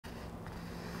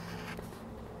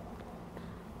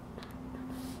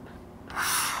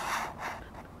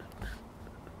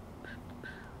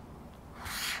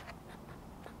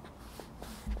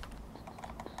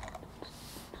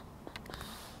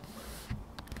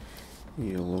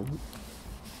Yellow.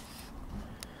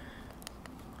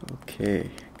 Okay,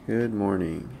 good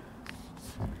morning.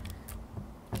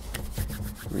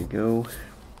 Here we go.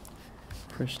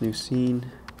 Fresh new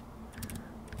scene.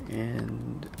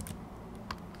 And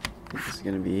this is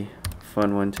gonna be a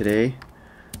fun one today.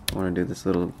 I want to do this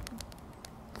little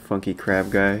funky crab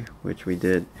guy, which we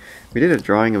did. We did a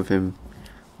drawing of him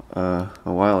a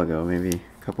while ago, maybe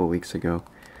a couple of weeks ago,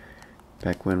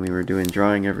 back when we were doing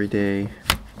drawing every day,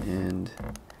 and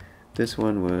this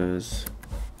one was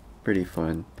pretty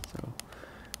fun, so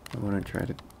I want to try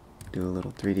to do a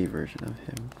little 3D version of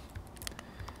him.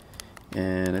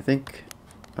 And I think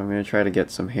I'm going to try to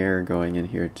get some hair going in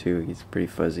here too. He's pretty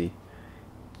fuzzy.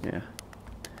 Yeah.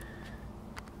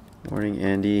 Morning,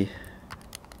 Andy.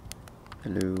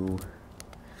 Hello.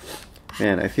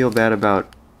 Man, I feel bad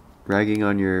about ragging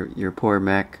on your poor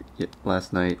Mac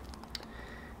last night,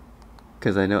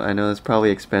 because I know it's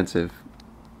probably expensive.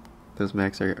 Those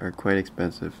Macs are quite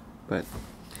expensive, but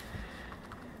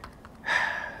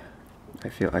I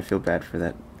feel bad for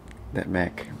that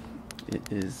Mac. It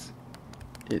is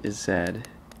sad.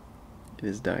 It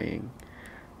is dying.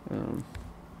 I don't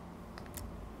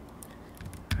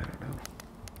know.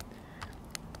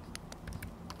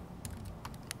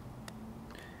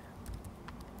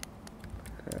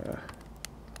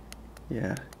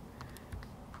 Yeah.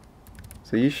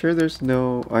 So you sure there's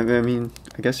no? I mean,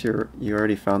 I guess you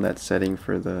already found that setting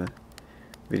for the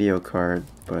video card,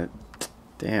 but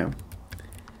damn,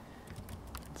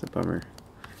 it's a bummer.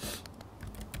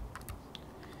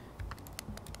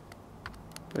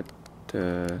 But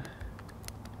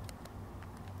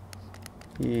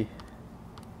yeah.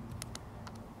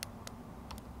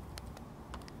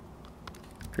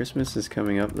 Christmas is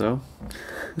coming up though.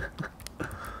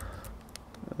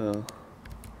 Oh.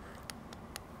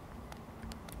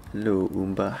 Hello,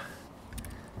 Oomba.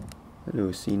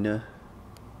 Hello, Sina.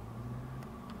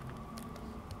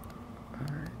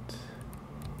 Alright.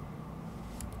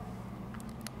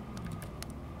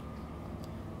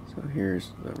 So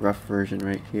here's the rough version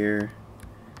right here.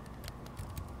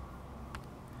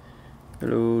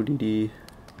 Hello, Didi.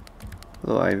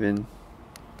 Hello, Ivan.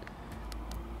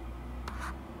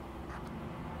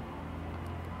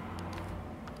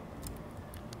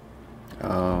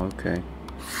 Oh, okay.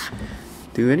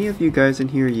 Do any of you guys in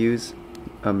here use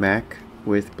a Mac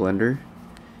with Blender?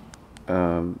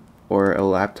 Or a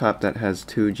laptop that has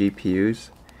 2 GPUs?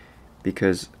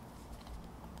 Because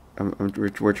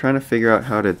we're trying to figure out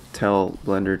how to tell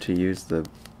Blender to use the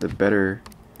better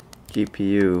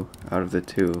GPU out of the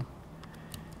 2,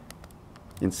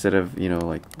 instead of, you know,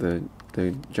 like the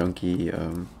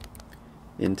junky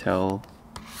Intel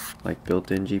like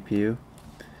built-in GPU.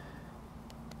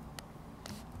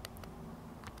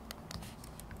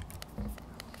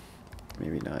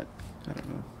 Maybe not. I don't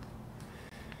know.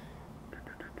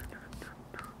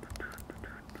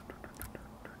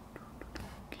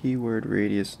 Keyword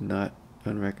radius not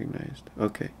unrecognized.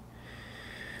 Okay.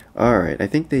 Alright, I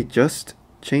think they just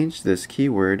changed this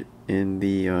keyword in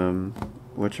the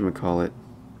whatchamacallit,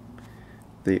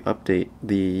 the update,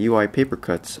 the UI paper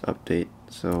cuts update.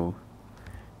 So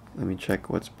let me check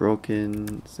what's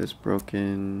broken. Is this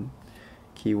broken?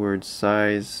 Keyword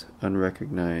size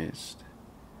unrecognized.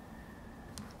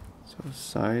 So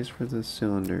size for the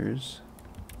cylinders,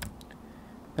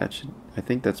 that should, I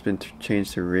think that's been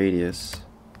changed to radius,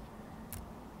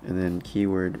 and then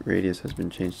keyword radius has been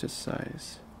changed to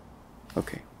size.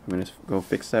 Okay, I'm gonna go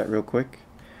fix that real quick.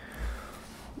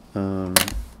 Yeah.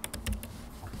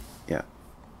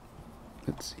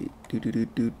 Let's see.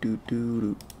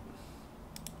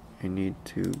 I need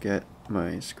to get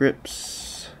my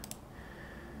scripts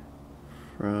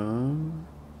from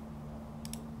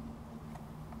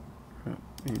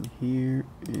in here,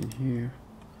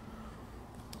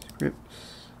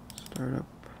 scripts, startup.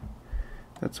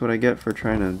 That's what I get for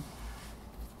trying to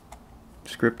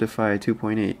scriptify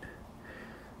 2.8.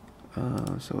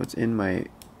 So it's in my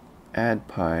add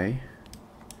pie,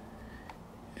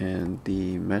 and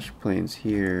the mesh planes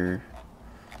here,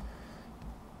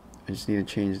 I just need to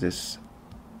change this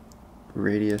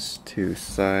radius to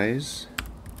size.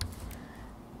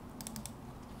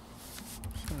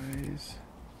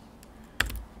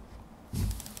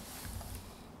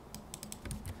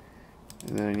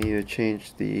 And then I need to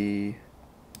change the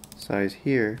size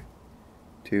here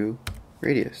to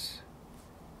radius.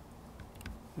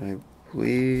 I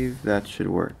believe that should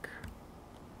work.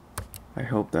 I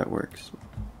hope that works.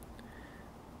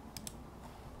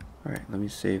 Alright, let me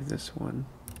save this one.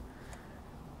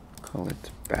 Call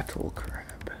it Battle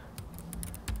Crab.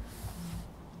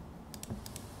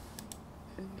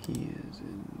 And he is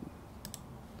in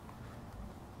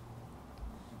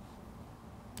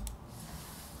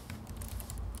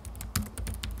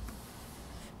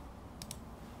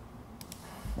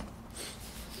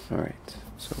Alright,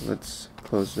 so let's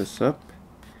close this up,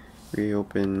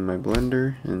 reopen my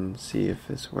Blender, and see if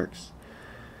this works.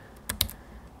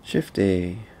 Shift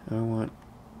A. I want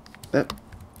that.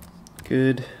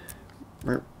 Good.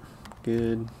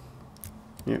 Good.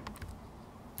 Yep.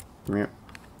 Yep.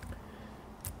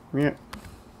 Yep.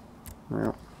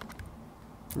 Yep.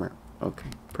 Yep. Okay,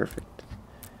 perfect.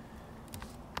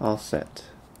 All set.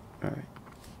 Alright.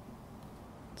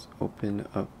 Let's open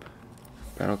up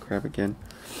Battle Crab again.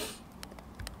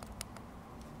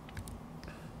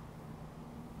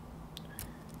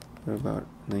 What about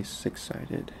nice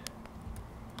six-sided?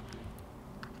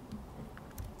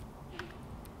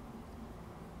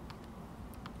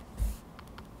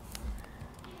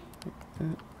 Like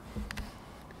that.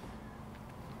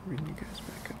 Bring you guys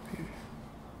back up here.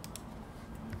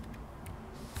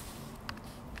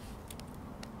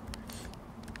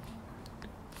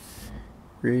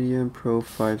 Radeon Pro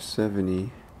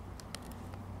 570.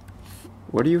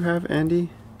 What do you have, Andy?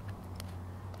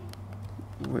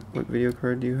 What video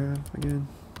card do you have again?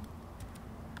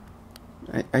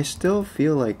 I still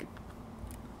feel like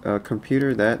a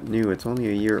computer that new, it's only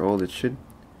a year old, it should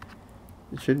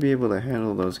be able to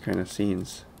handle those kind of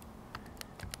scenes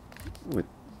with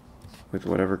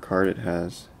whatever card it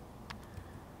has.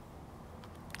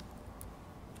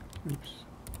 Oops.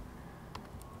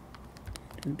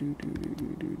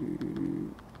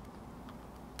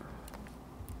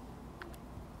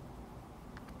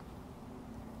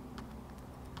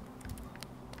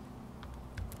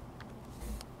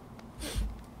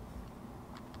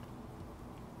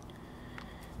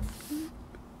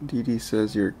 DD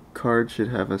says your card should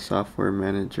have a software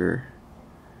manager.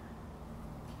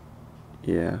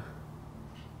 Yeah.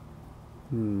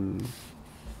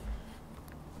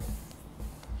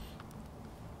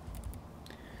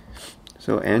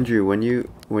 So Andrew, when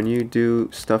you do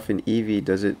stuff in EEVEE,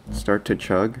 does it start to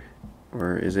chug,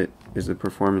 or is the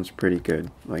performance pretty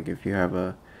good? Like if you have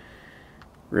a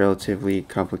relatively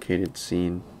complicated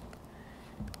scene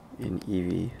in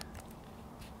EEVEE.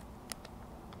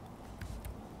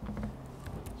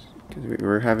 Because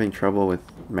we're having trouble with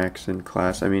Macs in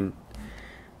class. I mean,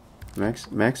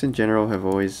 Macs in general have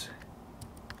always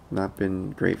not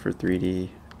been great for 3D.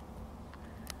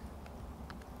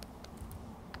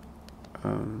 I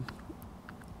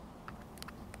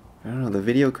don't know, the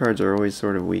video cards are always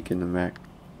sort of weak in the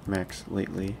Macs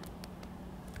lately.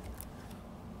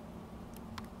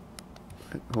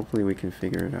 But hopefully we can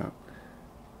figure it out.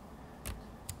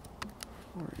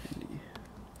 For Andy.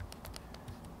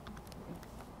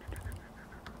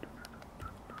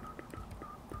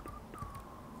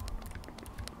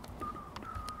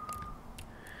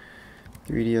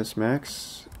 3ds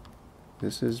Max.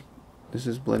 This is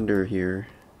Blender here.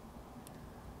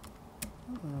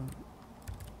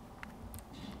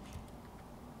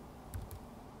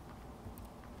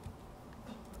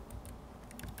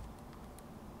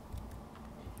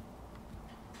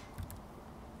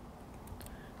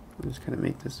 I'm just gonna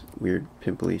make this weird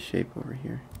pimply shape over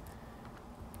here.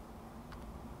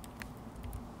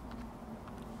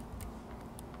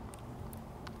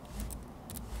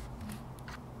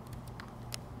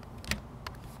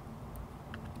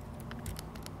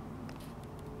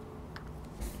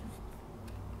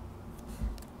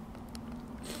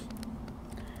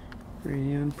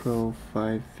 Radeon Pro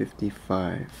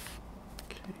 555.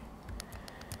 Okay.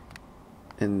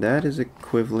 And that is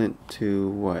equivalent to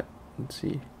what? Let's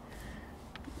see.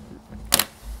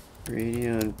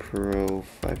 Radeon Pro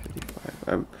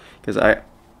 555. Because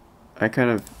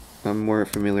I'm more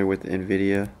familiar with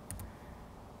NVIDIA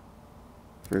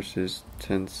versus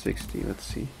 1060. Let's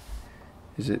see.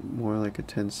 Is it more like a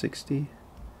 1060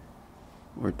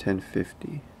 or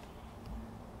 1050?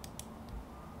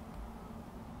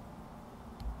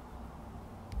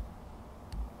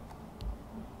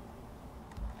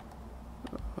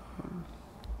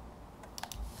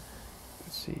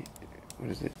 Let's see. What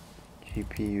is it?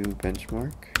 GPU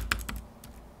benchmark.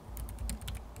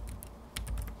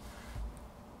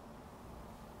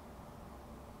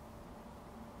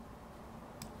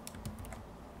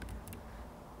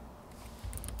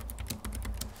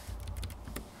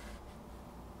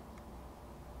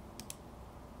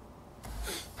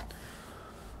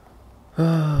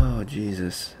 Oh,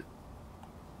 Jesus.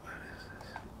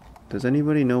 Does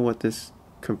anybody know what this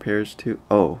compares to?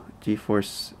 Oh,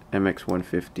 GeForce MX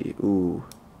 150. Ooh.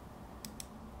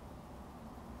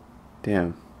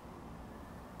 Damn.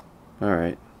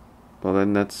 Alright. Well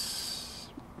then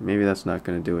maybe that's not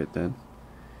gonna do it then.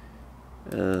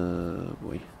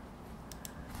 Boy.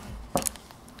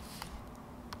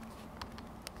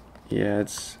 Yeah,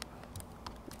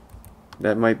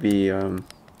 that might be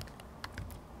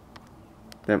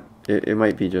That it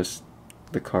might be just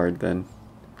the card then.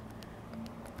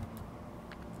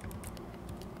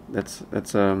 That's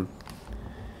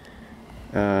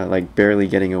like barely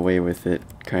getting away with it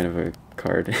kind of a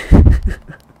card.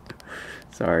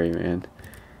 Sorry, man.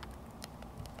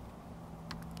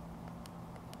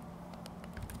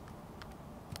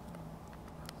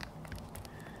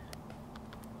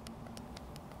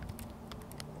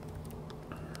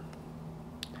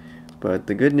 But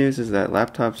the good news is that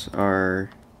laptops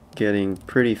are getting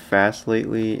pretty fast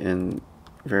lately and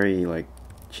very like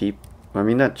cheap. I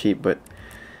mean, not cheap, but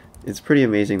it's pretty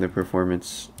amazing the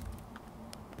performance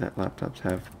that laptops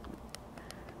have.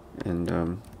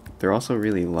 And they're also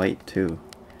really light too.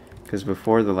 Because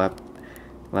before the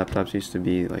laptops used to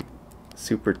be like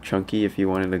super chunky if you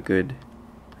wanted a good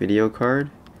video card,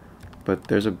 but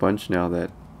there's a bunch now that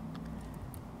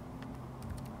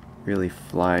really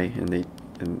fly, and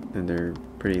they're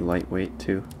pretty lightweight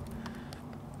too.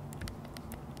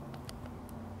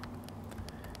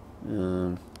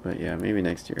 But yeah, maybe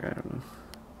next year, I don't know.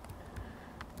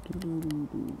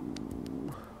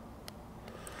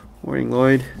 Morning,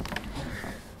 Lloyd.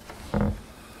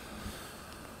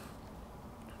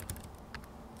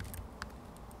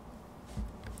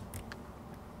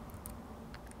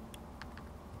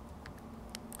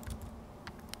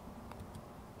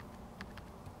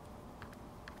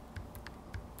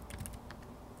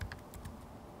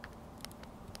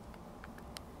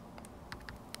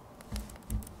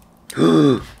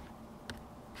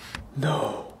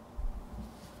 No.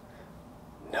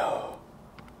 No.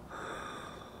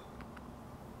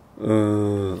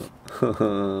 Oh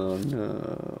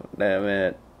no. Damn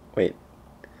it. Wait.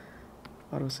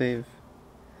 Autosave.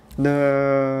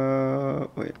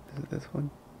 No. Wait, is it this one?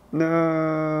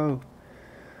 No.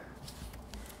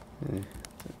 Okay.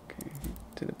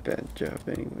 Did a bad job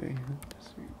anyway.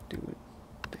 Just redo it.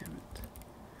 Damn it.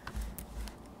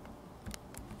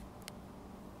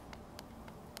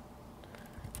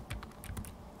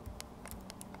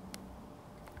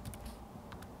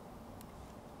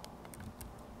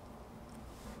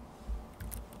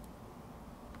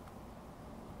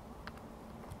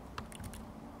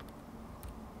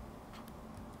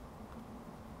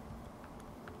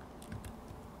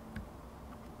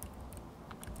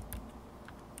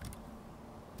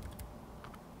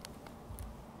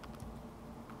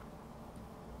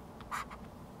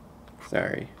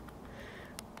 Sorry.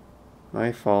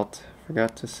 My fault.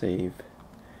 Forgot to save.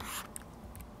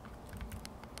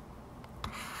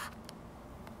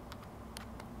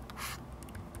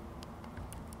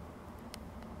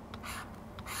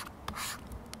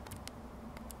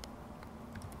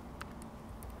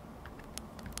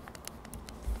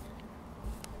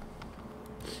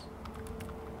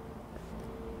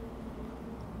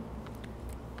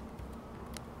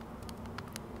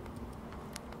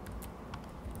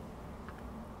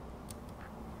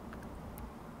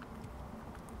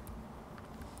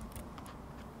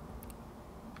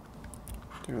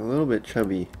 They're a little bit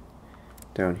chubby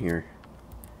down here.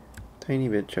 Tiny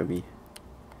bit chubby.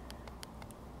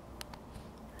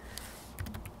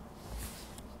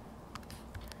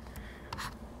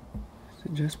 Is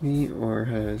it just me, or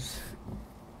has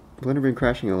Blender been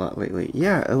crashing a lot lately?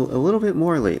 Yeah, a little bit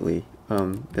more lately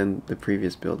than the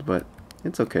previous build, but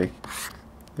it's okay.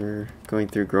 They're going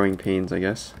through growing pains, I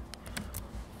guess.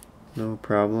 No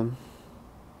problem.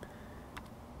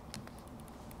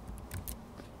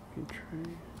 Let me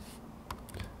try.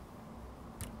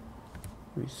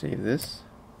 Let me save this.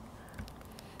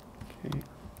 Okay.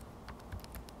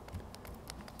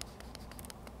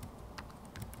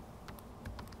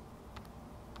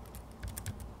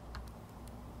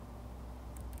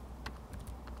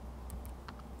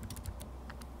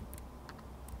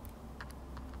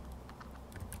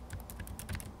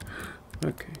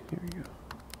 Okay, here we go.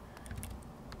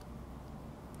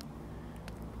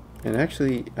 And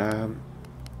actually,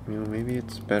 you know, maybe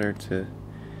it's better to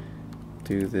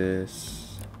do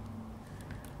this.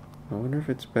 I wonder if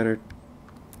it's better.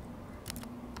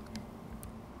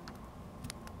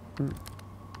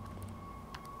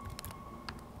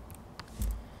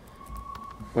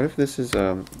 What if this is,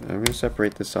 I'm going to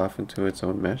separate this off into its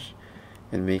own mesh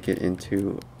and make it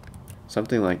into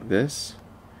something like this.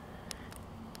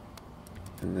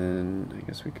 And then I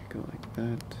guess we could go like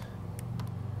that.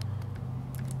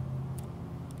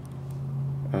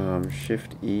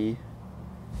 Shift E.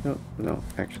 No,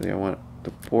 actually I want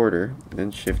the border, then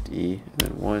Shift E, and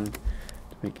then 1 to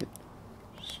make it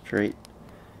straight.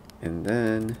 And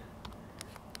then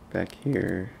back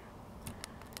here,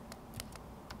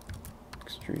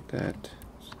 extrude that,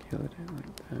 scale it in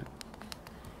like that.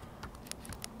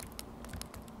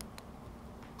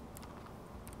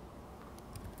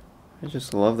 I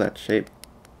just love that shape.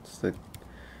 It's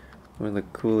one of the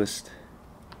coolest.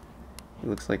 It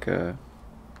looks like a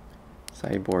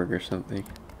cyborg or something.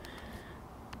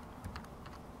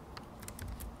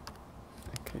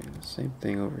 Okay, the same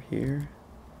thing over here.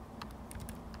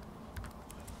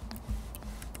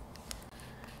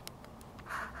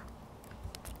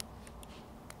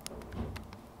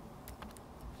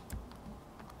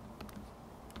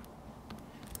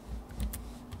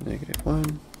 -1.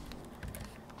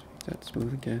 Make that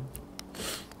smooth again.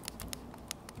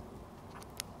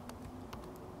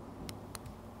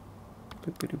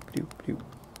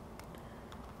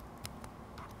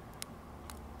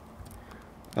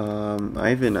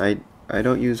 Ivan, I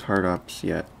don't use hard ops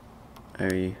yet.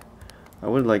 I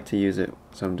would like to use it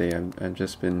someday. I've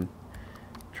just been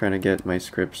trying to get my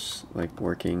scripts like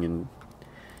working and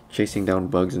chasing down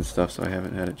bugs and stuff, so I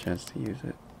haven't had a chance to use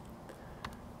it.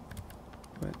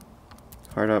 But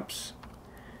hard ops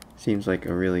seems like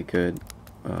a really good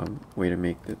way to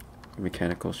make the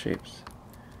mechanical shapes.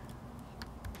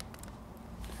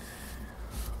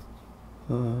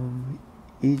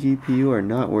 eGPU are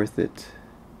not worth it.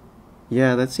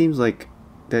 Yeah, that seems like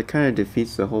that kind of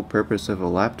defeats the whole purpose of a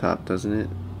laptop, doesn't it?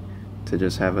 To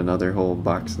just have another whole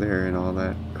box there and all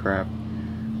that crap.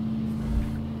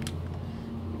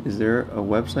 Is there a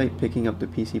website picking up the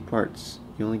PC parts?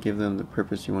 You only give them the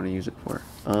purpose you want to use it for.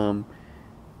 I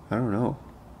don't know.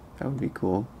 That would be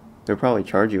cool. They'll probably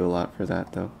charge you a lot for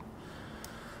that though.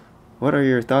 What are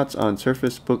your thoughts on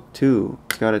Surface Book 2?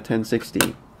 It's got a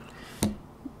 1060.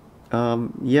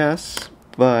 Yes,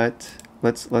 but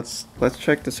let's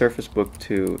check the Surface Book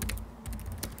 2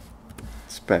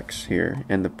 specs here,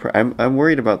 and I'm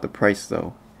worried about the price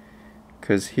though,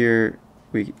 because here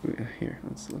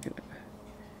let's look at it.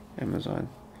 Amazon.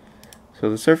 So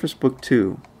the Surface Book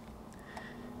 2,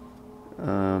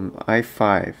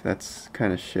 i5, that's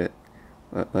kind of shit.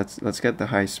 Let's get the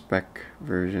high spec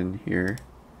version here.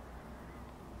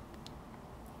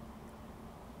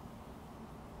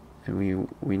 And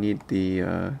we need the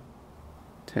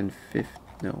 1050.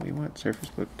 No, we want Surface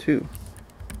Book 2.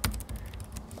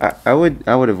 I would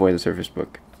avoid the Surface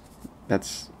Book.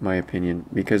 That's my opinion,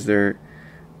 because they're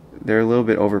a little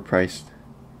bit overpriced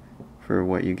for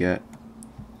what you get.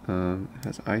 It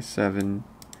has i7.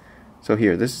 So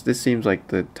here, this seems like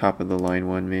the top of the line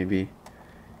one maybe.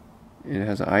 It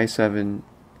has an i7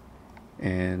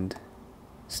 and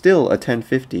still a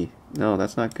 1050. No,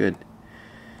 that's not good.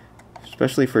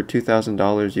 Especially for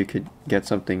 $2,000, you could get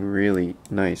something really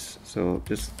nice. So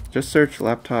just search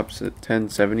laptops at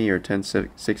 1070 or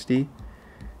 1060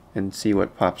 and see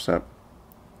what pops up.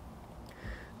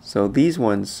 So these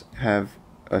ones have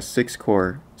a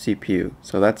 6-core CPU.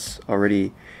 So that's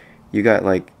already, you got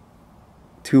like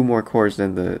 2 more cores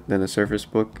than the Surface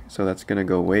Book. So that's gonna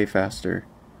go way faster.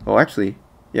 Oh, actually,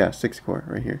 yeah, 6-core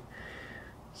right here.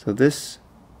 So this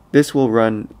will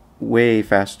run way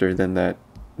faster than that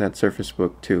Surface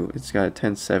Book 2. It's got a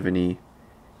 1070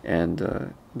 and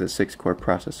the 6-core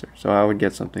processor. So I would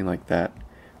get something like that.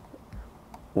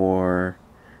 Or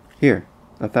here,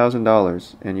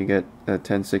 $1,000 and you get a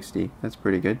 1060. That's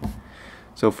pretty good.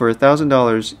 So for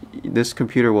 $1,000, this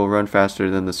computer will run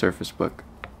faster than the Surface Book.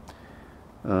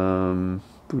 So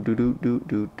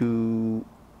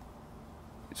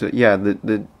yeah,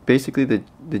 basically the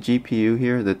GPU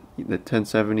here, the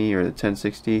 1070 or the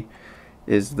 1060,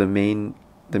 is the main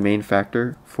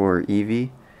factor for EEVEE,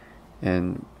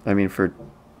 and I mean for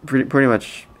pretty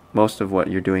much most of what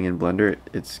you're doing in Blender,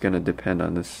 it's gonna depend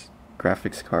on this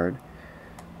graphics card.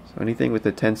 So anything with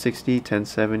the 1060,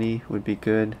 1070 would be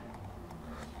good,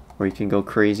 or you can go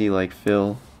crazy like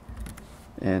Phil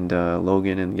and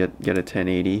Logan and get a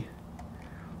 1080.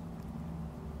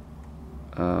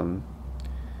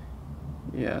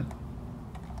 Yeah,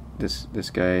 this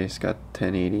guy's got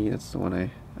 1080. That's the one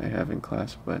I have in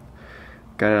class, but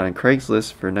got it on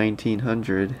Craigslist for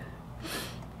 $1,900.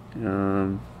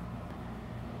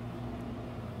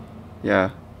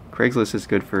 Yeah, Craigslist is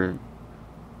good for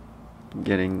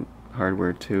getting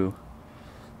hardware too.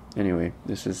 Anyway,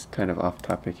 this is kind of off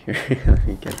topic here. Let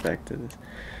me get back to this.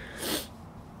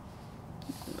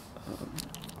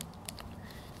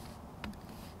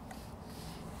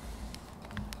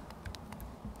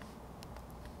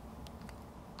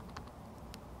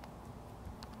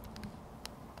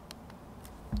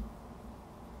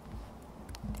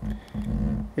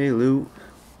 Hey Lou.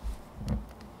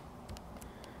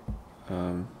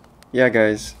 Yeah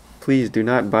guys, please do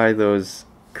not buy those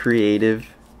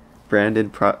creative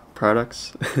branded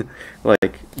products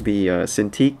like the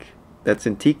Cintiq. That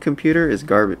Cintiq computer is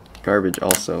garbage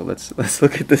also. Let's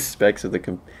look at the specs of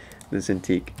the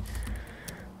Cintiq.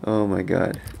 Oh my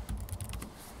god.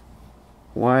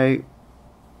 why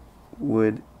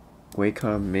would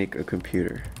Wacom make a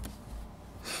computer?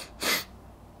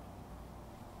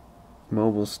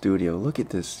 Mobile Studio. Look at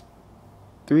this.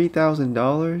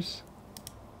 $3,000?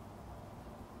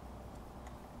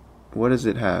 What does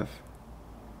it have?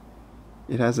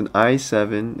 It has an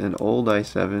i7, an old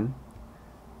i7.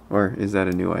 Or is that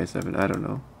a new i7? I don't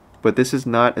know. But this is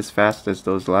not as fast as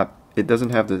those it doesn't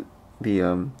have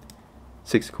the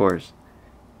 6 cores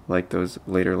like those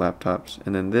later laptops.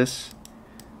 And then this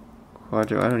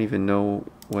Quadro, I don't even know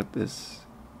what this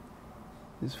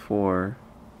is for.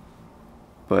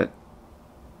 But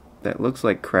that looks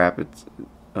like crap. It's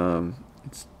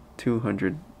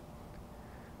 200.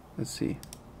 Let's see.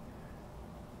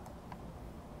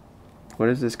 What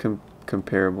is this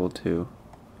comparable to?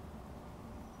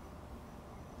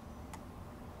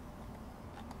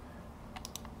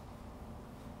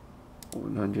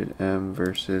 $100M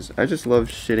versus. I just love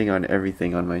shitting on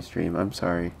everything on my stream. I'm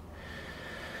sorry.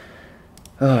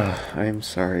 I'm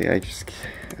sorry. I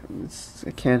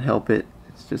can't help it.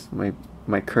 It's just my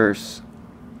curse.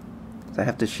 I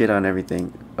have to shit on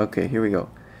everything. Okay, here we go.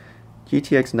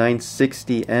 GTX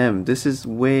 960M. This is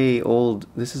way old.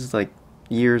 This is like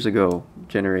years ago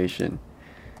generation.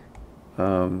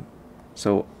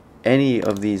 So any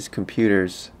of these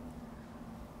computers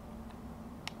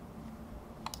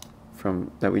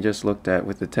from that we just looked at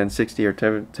with the 1060 or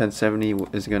 1070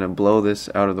 is gonna blow this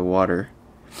out of the water.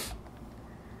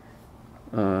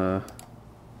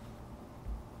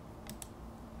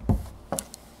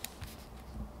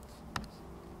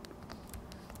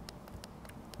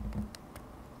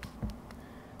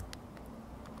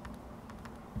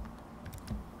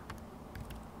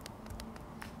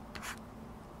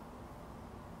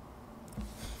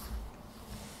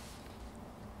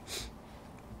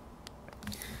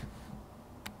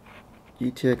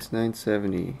 GTX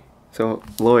 970. So,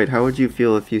 Lloyd, how would you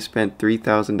feel if you spent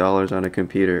 $3,000 on a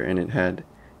computer and it had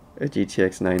a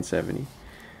GTX 970?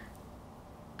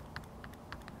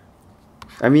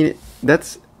 I mean,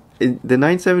 the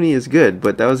 970 is good,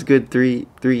 but that was good three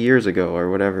years ago or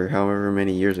whatever, however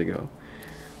many years ago.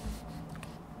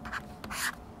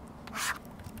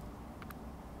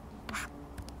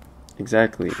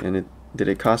 Exactly, and did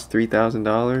it cost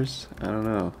 $3,000? I don't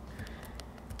know.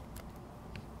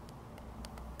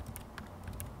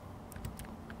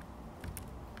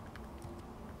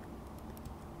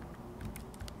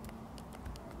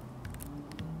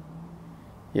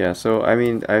 Yeah, so I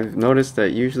mean, I've noticed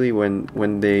that usually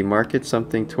when they market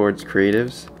something towards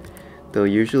creatives, they'll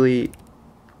usually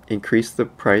increase the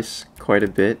price quite a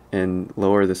bit and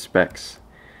lower the specs.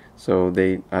 So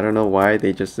I don't know why,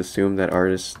 they just assume that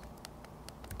artists,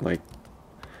 like,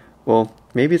 well,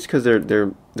 maybe it's because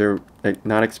they're like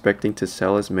not expecting to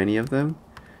sell as many of them.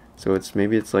 So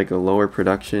maybe it's like a lower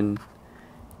production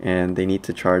and they need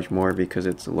to charge more because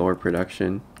it's a lower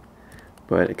production.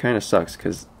 But it kind of sucks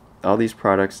because all these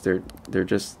products, they're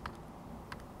just,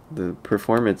 the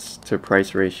performance to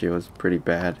price ratio is pretty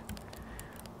bad.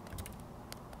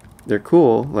 They're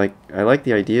cool, like I like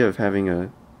the idea of having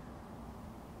a,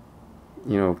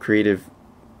 you know, creative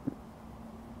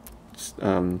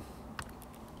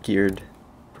geared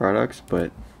products,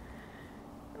 but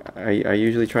I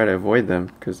usually try to avoid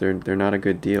them because they're not a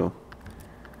good deal.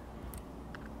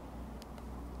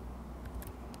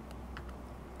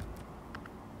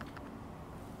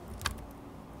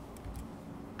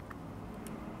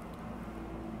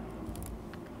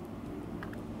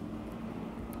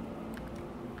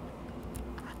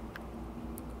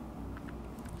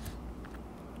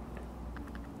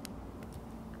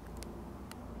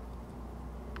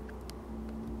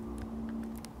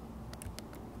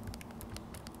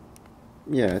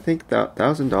 Yeah, I think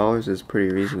 $1,000 is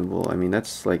pretty reasonable. I mean,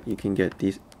 that's like you can get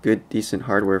decent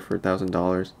hardware for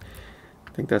 $1,000.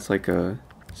 I think that's like a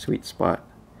sweet spot.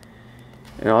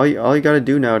 And all you gotta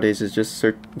do nowadays is just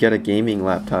get a gaming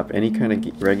laptop. Any kind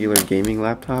of regular gaming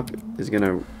laptop is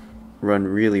gonna run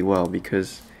really well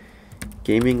because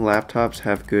gaming laptops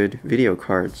have good video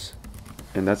cards,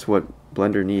 and that's what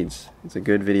Blender needs. It's a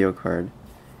good video card.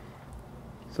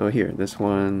 So here, this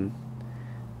one.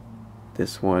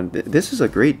 This is a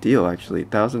great deal actually.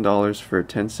 $1,000 for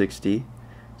 1060,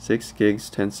 6 gigs,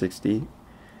 1060.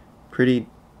 Pretty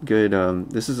good.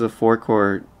 This is a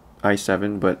 4-core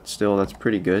i7, but still, that's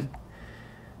pretty good.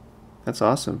 That's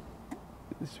awesome.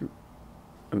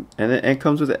 And it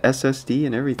comes with an SSD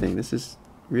and everything. This is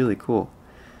really cool.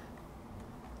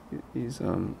 These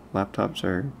laptops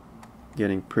are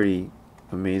getting pretty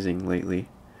amazing lately.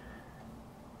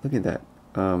 Look at that.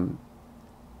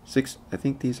 I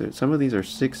think some of these are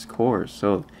 6 cores,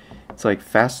 so it's like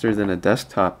faster than a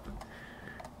desktop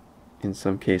in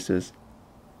some cases.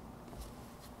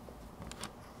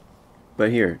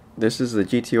 But here, this is the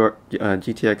GTX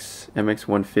MX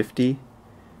 150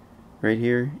 right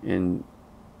here, and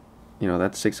you know,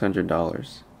 that's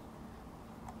 $600.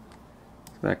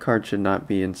 That card should not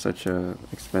be in such a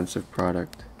expensive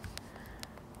product.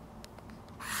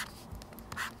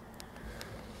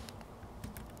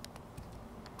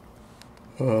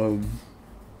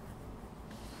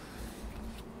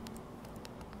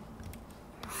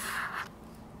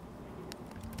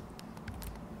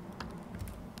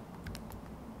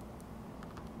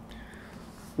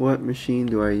 What machine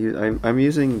do I use? I'm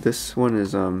using this one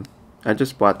is I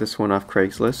just bought this one off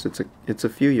Craigslist. It's a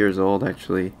few years old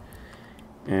actually,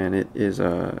 and it's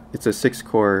a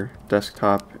 6-core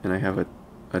desktop, and I have a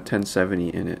 1070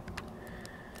 in it.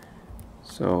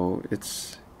 So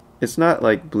it's not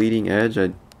like bleeding edge.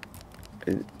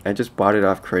 I just bought it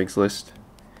off Craigslist,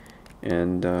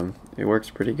 and it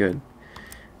works pretty good.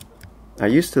 I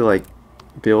used to like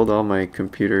build all my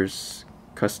computers,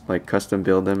 custom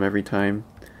build them every time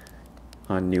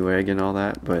on Newegg and all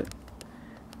that, but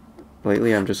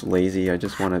lately I'm just lazy. I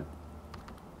just want to,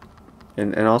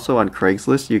 and also on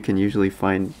Craigslist you can usually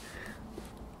find,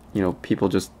 you know, people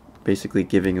just basically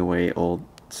giving away old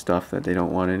stuff that they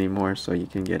don't want anymore, so you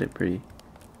can get a pretty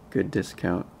good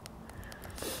discount.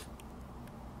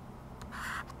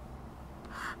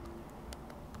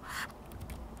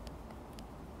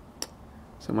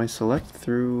 So my select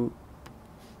through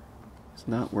is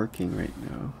not working right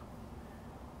now.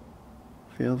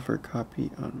 Failed for copy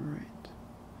on write.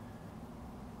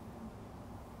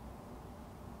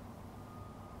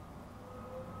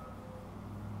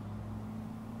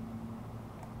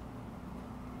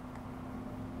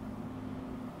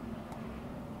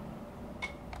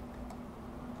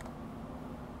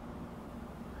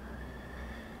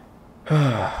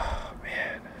 Oh,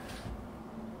 man.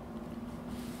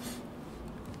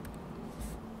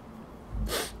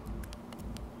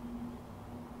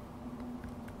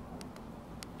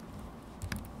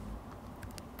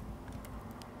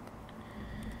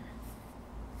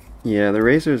 Yeah, the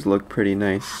razors look pretty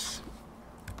nice.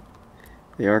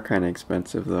 They are kind of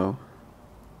expensive though.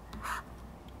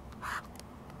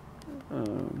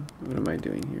 What am I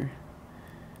doing here?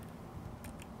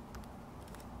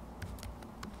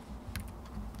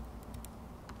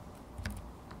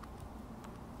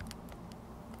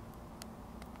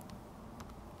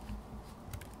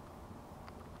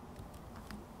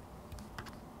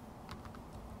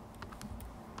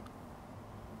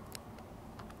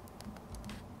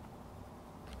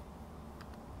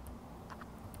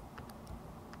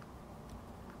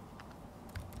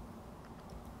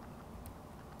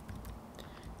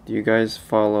 Do you guys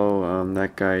follow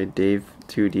that guy Dave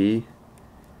 2D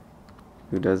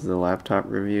who does the laptop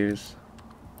reviews?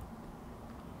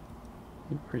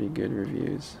 Pretty good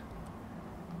reviews.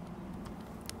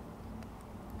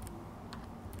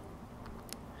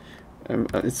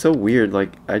 It's so weird,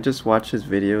 like I just watch his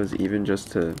videos even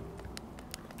just to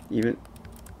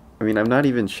I mean, I'm not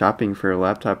even shopping for a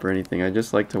laptop or anything. I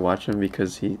just like to watch him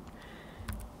because he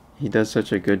does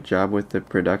such a good job with the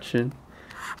production,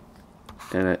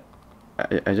 and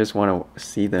I just want to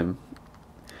see them.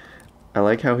 I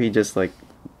like how he just like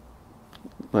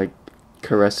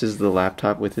caresses the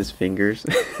laptop with his fingers.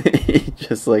 He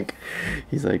just like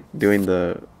he's like doing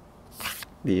the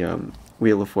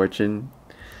Wheel of Fortune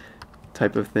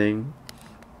type of thing,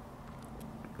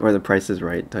 or the Price is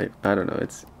Right type. I don't know.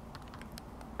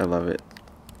 I love it.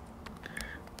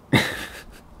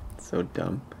 It's so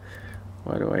dumb.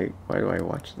 Why do I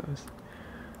watch those?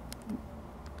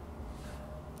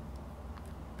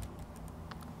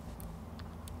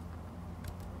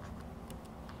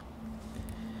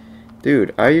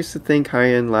 Dude, I used to think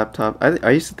high-end laptop.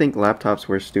 I used to think laptops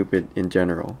were stupid in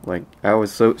general. Like I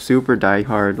was so super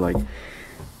diehard. Like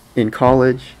in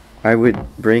college, I would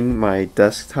bring my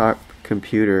desktop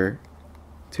computer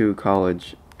to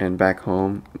college and back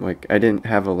home. Like I didn't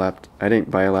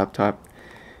buy a laptop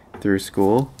through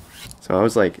school, so I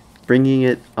was like bringing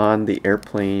it on the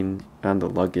airplane, on the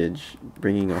luggage,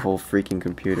 bringing a whole freaking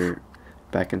computer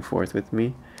back and forth with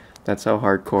me. That's how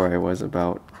hardcore I was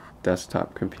about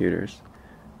desktop computers.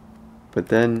 But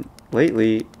then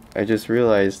lately I just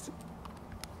realized,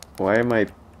 why am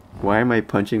I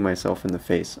punching myself in the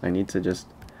face? I need to just,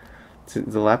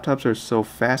 the laptops are so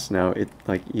fast now, it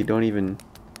like you don't even,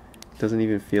 it doesn't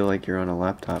even feel like you're on a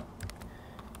laptop,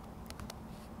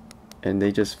 and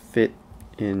they just fit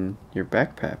in your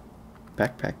backpack.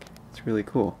 It's really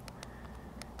cool.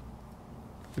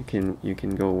 You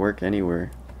can go work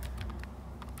anywhere.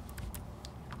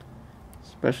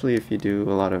 Especially if you do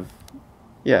a lot of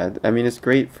Yeah, I mean, it's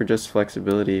great for just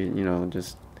flexibility, you know,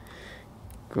 just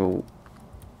go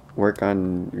work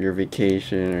on your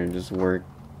vacation or just work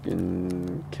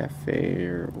in cafe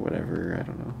or whatever, I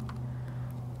don't know.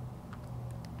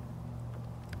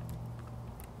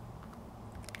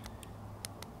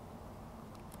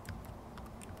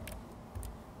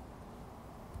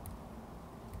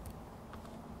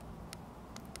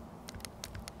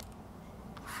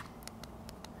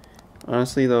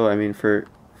 Honestly though, I mean, for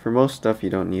most stuff you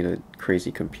don't need a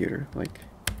crazy computer. Like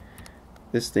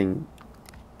this thing,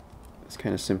 this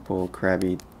kind of simple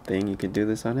crabby thing, you could do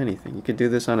this on anything. You could do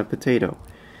this on a potato.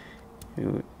 You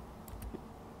know,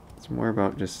 it's more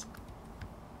about just,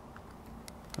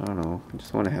 I don't know, I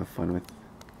just want to have fun with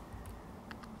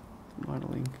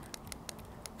modeling.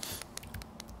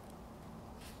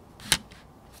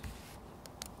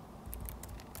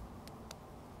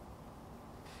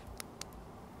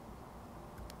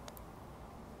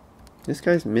 This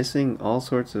guy's missing all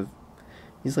sorts of...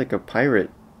 He's like a pirate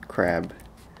crab.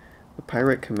 A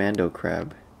pirate commando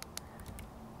crab.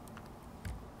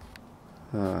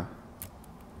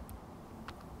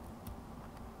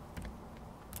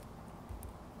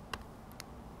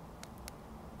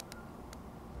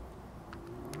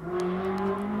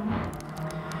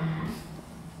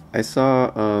 I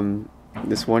saw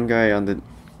this one guy on the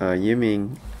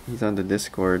Yiming, he's on the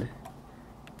Discord.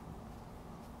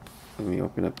 Let me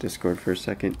open up Discord for a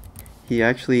second. He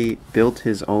actually built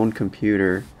his own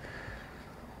computer,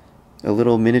 a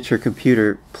little miniature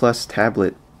computer plus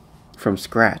tablet from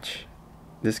scratch.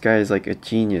 This guy is like a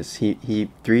genius. He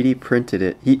 3D printed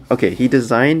it. He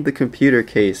designed the computer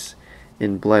case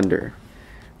in Blender.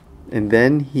 And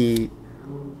then he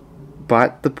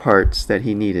bought the parts that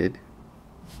he needed,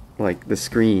 like the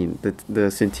screen, the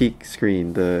Cintiq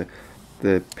screen, the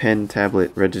pen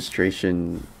tablet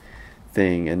registration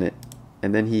thing,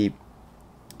 and then he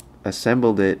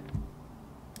assembled it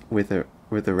with a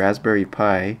Raspberry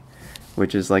Pi,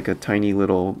 which is like a tiny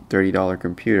little $30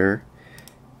 computer,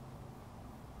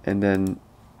 and then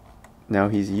now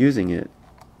he's using it.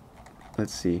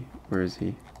 Let's see, where is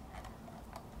he?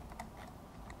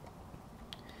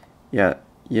 Yeah,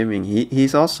 Yiming.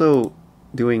 He's also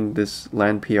doing this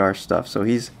LAN PR stuff, so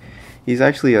he's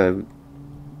actually a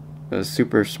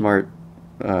super smart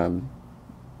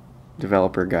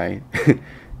developer guy,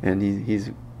 and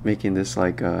he's making this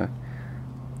like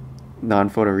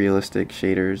non-photorealistic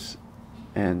shaders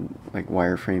and like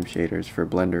wireframe shaders for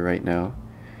Blender right now.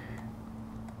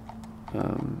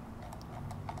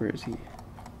 Where is he?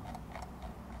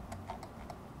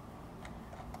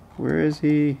 Where is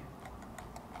he?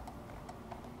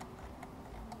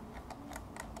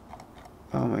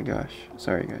 Oh my gosh.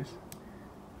 Sorry guys.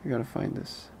 I gotta find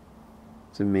this.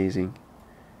 It's amazing.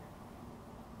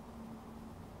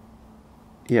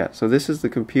 Yeah, so this is the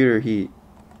computer he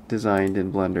designed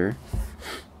in Blender.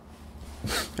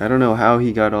 I don't know how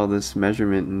he got all this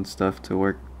measurement and stuff to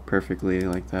work perfectly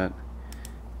like that.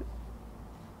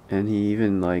 And he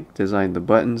even like designed the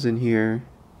buttons in here.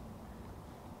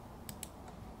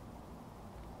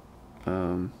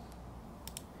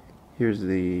 Here's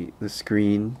the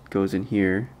screen goes in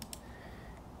here,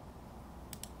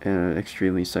 and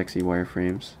extremely sexy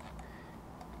wireframes.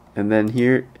 And then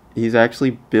here he's actually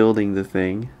building the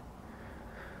thing.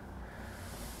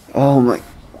 Oh my,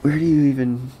 where do you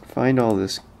even find all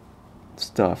this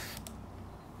stuff?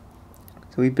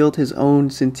 So he built his own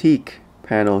Cintiq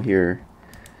panel here,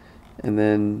 and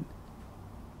then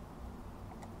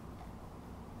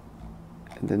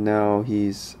now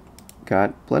he's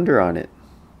got Blender on it.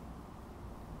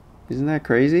 Isn't that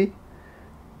crazy?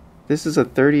 This is a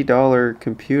 $30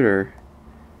 computer.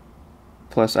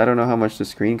 Plus, I don't know how much the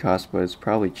screen costs, but it's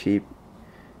probably cheap.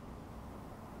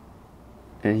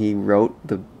 And he wrote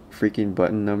the freaking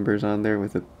button numbers on there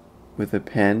with a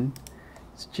pen.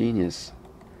 It's genius.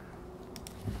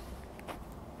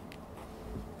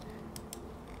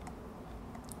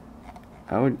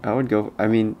 I would go. I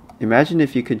mean, imagine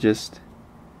if you could just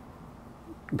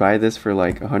buy this for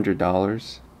like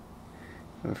 $100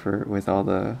 with all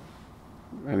the,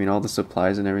 I mean, all the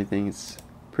supplies and everything. It's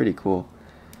pretty cool.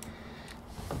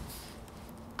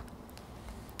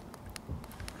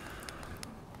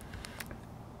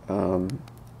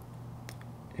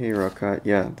 Hey Rockot,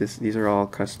 yeah, these are all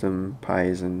custom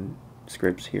pies and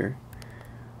scripts here.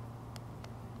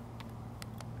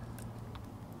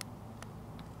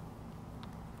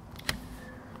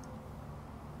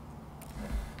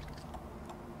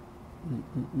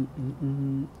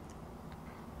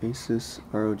 Asus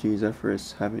ROG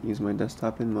Zephyrus, haven't used my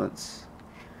desktop in months.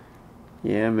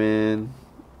 Yeah man,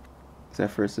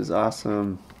 Zephyrus is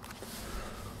awesome.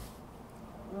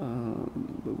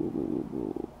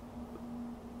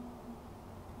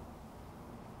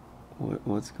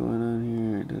 What's going on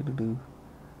here?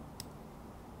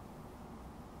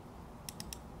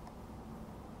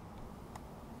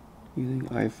 Using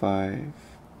i5.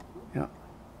 Yeah.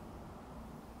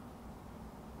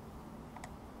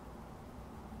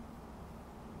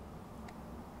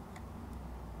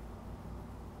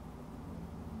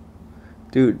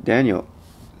 Dude, Daniel,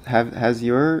 has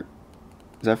your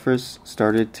Zephyrus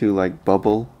started to like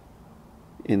bubble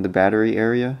in the battery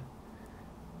area?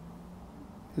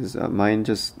 Is mine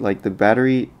just like the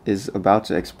battery is about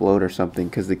to explode or something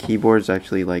because the keyboard's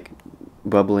actually like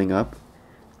bubbling up.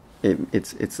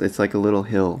 It's like a little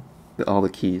hill, all the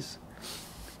keys,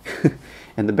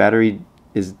 and the battery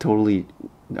is totally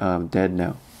dead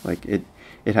now. Like it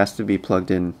has to be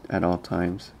plugged in at all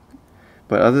times.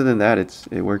 But other than that,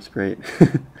 it works great.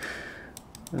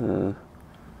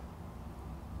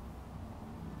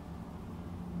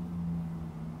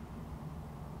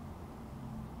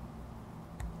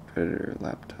 Predator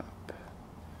laptop.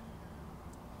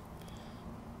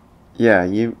 Yeah,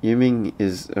 Yiming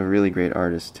is a really great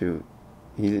artist too.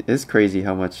 It's crazy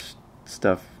how much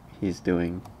stuff he's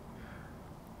doing.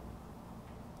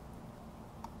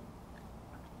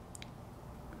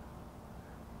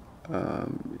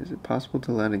 Is it possible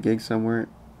to land a gig somewhere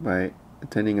by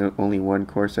attending only one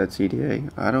course at CDA?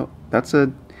 That's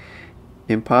a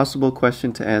impossible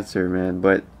question to answer, man,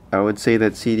 but I would say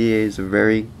that CDA is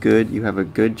you have a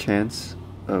good chance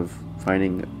of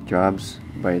finding jobs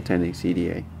by attending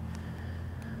CDA.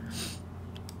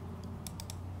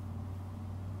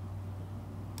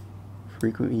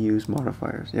 Frequently used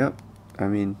modifiers. Yep. I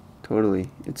mean,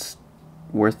 totally. It's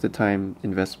worth the time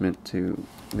investment to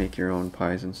make your own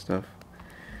pies and stuff.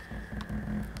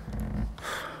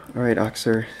 Alright,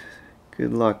 Oxer.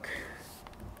 Good luck.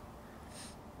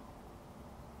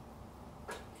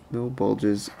 No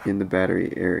bulges in the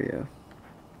battery area.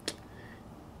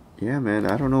 Yeah, man,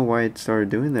 I don't know why it started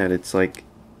doing that. It's like,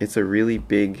 it's a really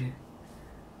big...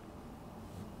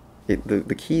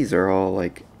 The keys are all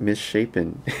like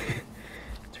misshapen.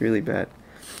 It's really bad.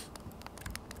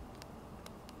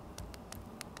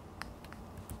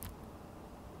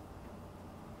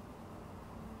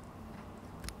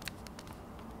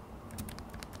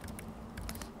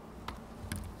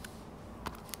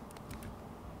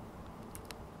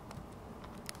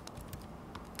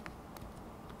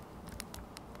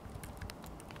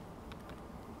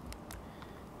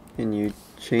 Can you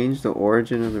change the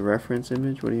origin of the reference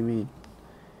image? What do you mean?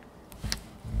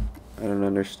 I don't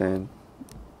understand.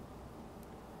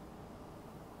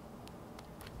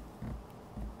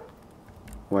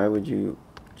 Why would you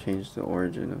change the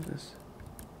origin of this?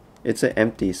 It's an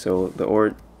empty, so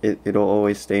it'll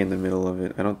always stay in the middle of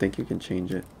it. I don't think you can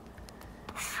change it.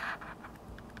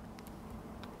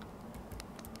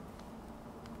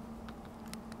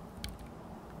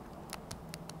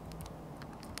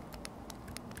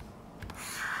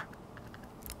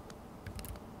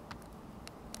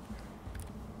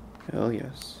 Hell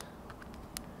yes.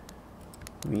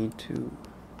 Me too.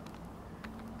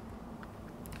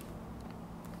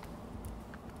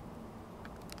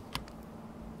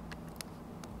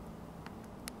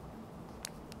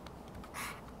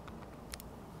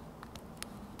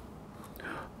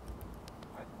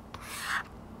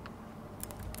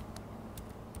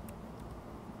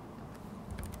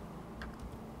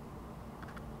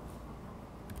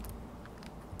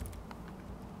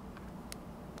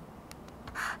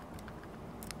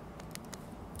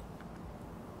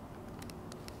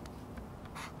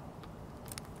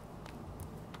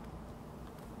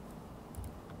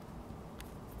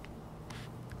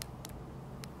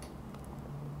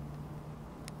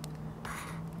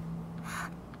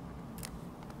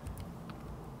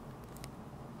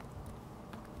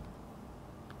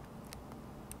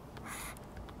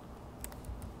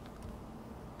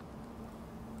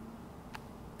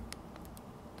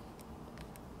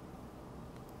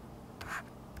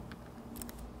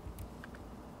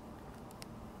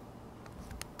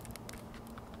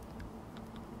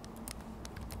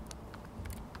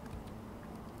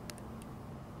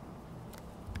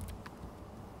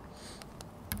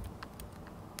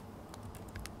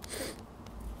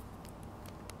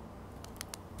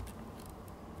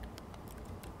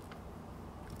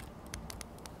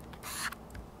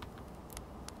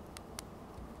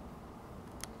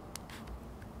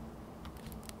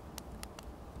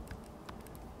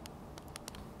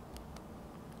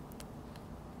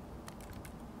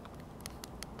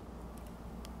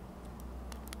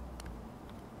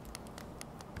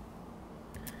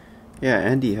 Yeah,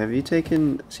 Andy, have you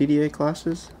taken CDA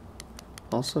classes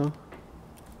also?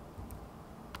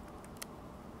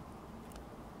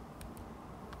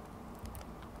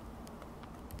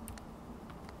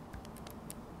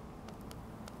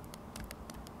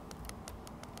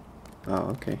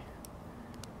 Oh, okay.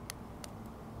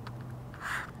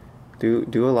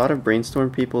 Do a lot of brainstorm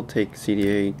people take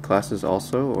CDA classes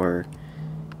also, or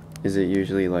is it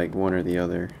usually like one or the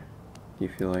other? Do you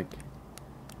feel like?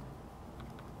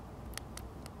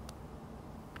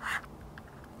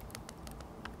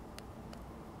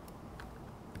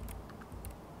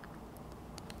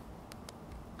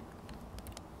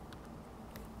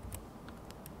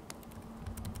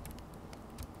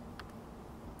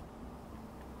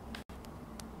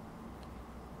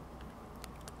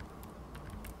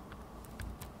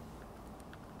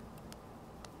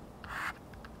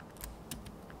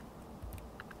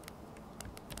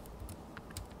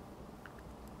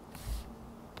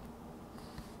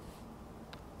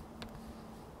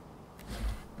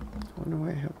 I wonder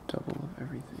why I have double of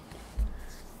everything.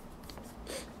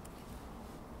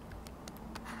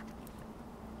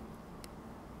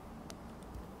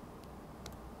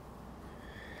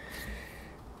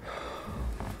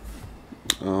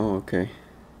 Oh, okay.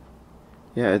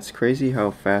 Yeah, it's crazy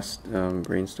how fast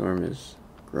Brainstorm is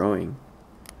growing.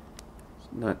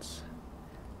 It's nuts.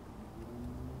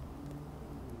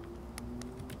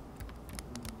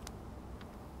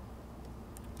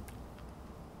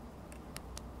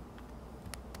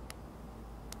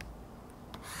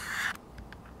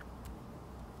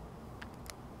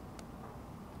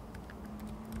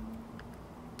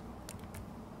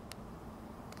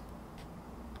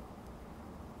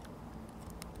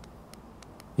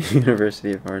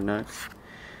 University of Hard Knocks.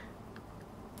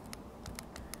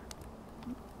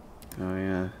 Oh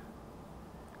yeah.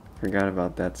 Forgot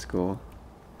about that school.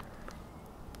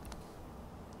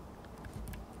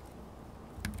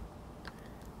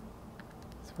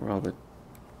 It's where all the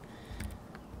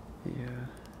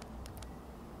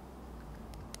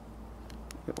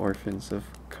orphans of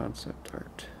concept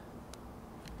art.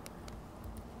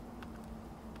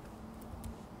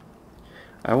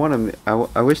 I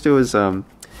wish there was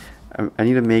I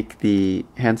need to make the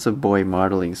handsome boy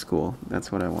modeling school. That's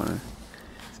what I want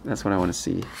to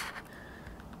see.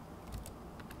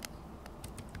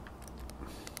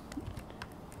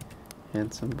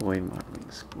 Handsome boy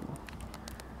modeling school.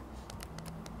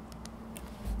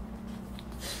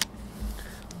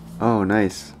 Oh,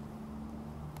 nice.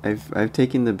 I've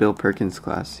taken the Bill Perkins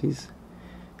class. He's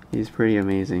pretty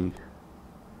amazing.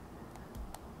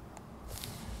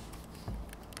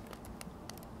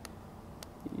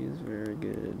 He is very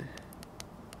good.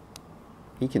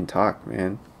 He can talk,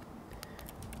 man.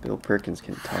 Bill Perkins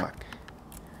can talk.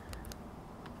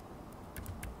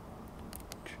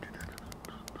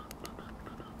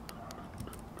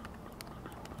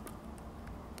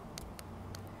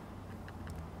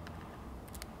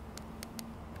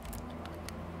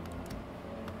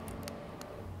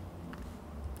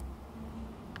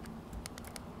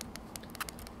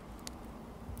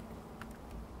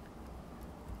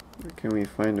 Where can we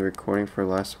find the recording for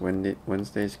last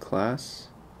Wednesday's class?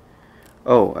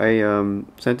 Oh, I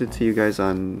sent it to you guys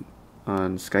on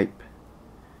Skype.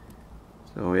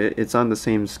 So it's on the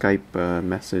same Skype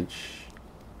message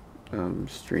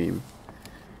stream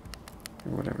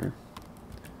or whatever.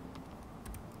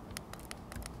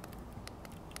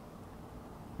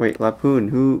 Wait, Lapoon,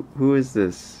 who is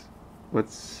this?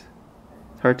 It's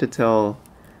hard to tell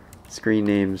screen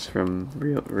names from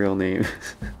real names.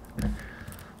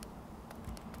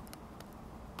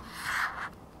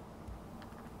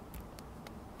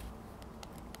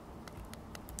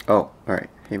 Oh, alright.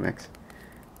 Hey, Max.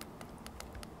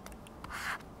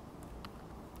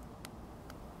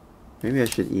 Maybe I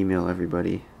should email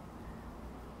everybody.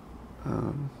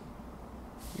 Yeah.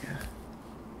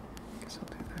 Guess I'll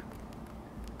do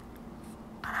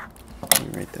that. Let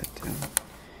me write that down.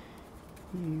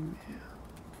 Email.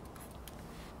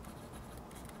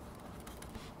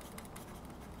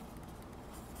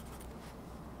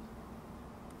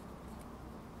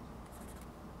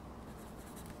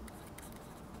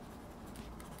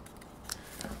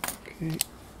 Okay.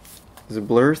 Is it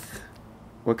Blurth?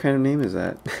 What kind of name is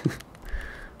that?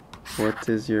 What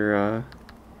is your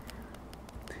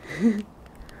It's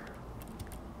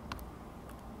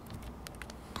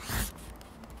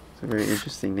a very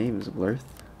interesting name, is Blurth.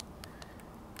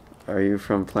 Are you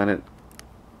from planet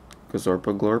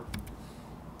Gazorpa Glorp?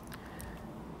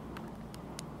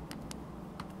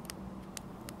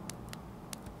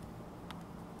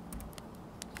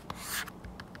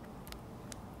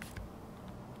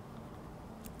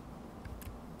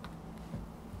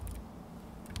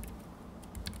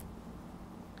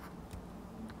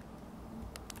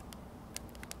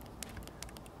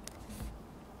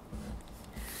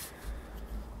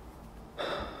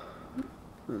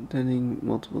 Attending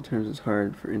multiple terms is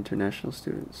hard for international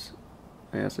students.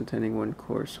 I asked attending one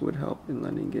course would help in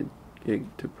landing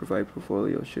gig to provide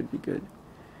portfolio should be good.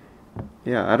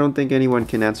 Yeah, I don't think anyone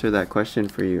can answer that question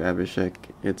for you, Abhishek.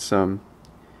 It's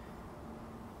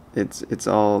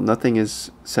all, nothing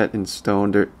is set in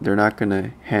stone. They're not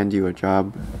gonna hand you a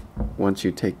job once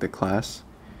you take the class.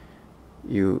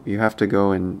 You have to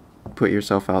go and put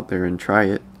yourself out there and try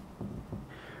it.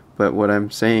 But what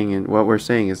I'm saying and what we're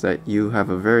saying is that you have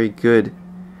a very good,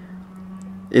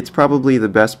 it's probably the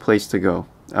best place to go.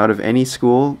 Out of any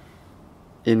school,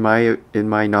 in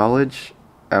my knowledge,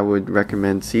 I would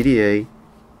recommend CDA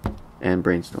and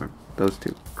Brainstorm. Those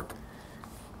two.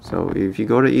 So if you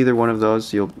go to either one of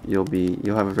those, you'll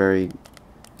have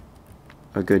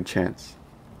a good chance.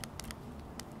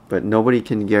 But nobody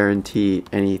can guarantee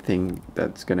anything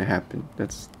that's going to happen.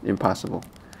 That's impossible.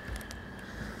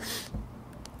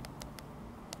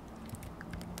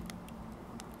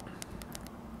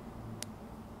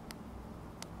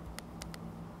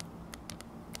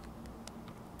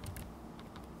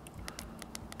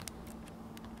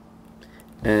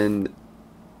 And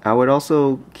I would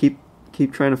also keep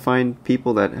trying to find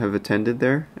people that have attended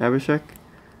there, Abhishek.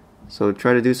 So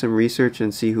try to do some research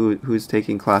and see who's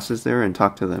taking classes there and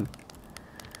talk to them.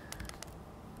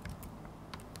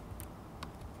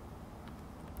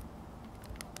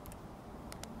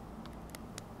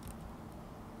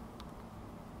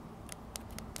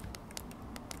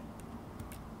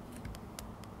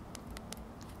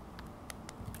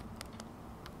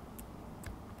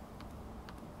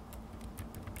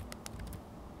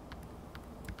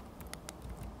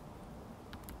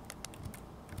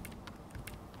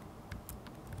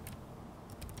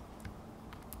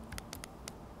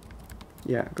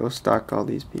 Yeah, go stalk all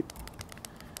these people.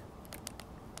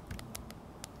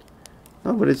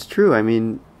 No, but it's true. I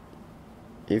mean,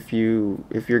 if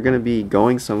you're gonna be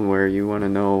going somewhere, you want to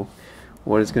know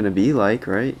what it's gonna be like,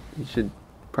 right? You should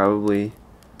probably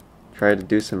try to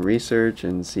do some research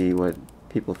and see what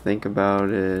people think about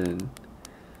it and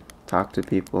talk to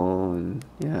people, and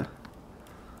yeah.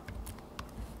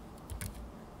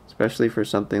 Especially for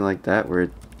something like that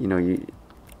where, you know,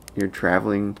 you're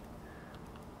traveling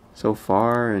so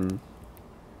far and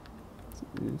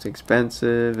it's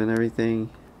expensive and everything.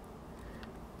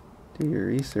 Do your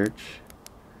research.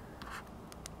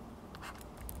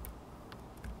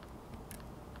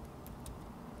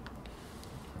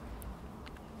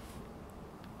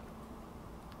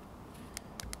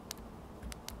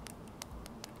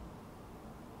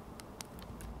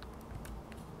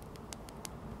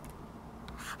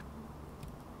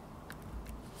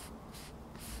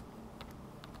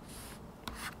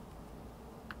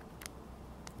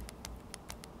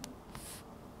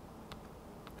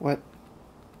 What?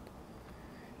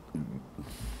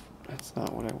 That's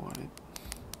not what I wanted.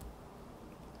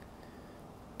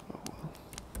 Oh well.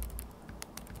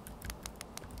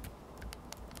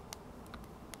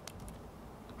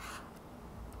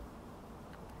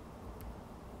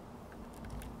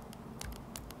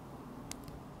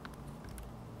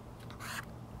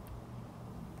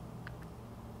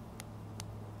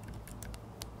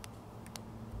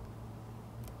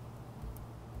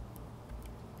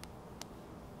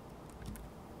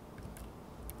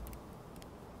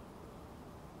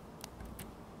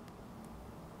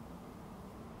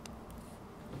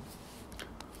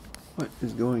 What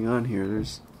is going on here?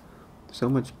 There's so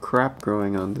much crap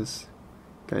growing on this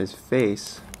guy's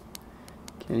face.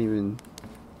 Can't even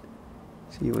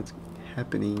see what's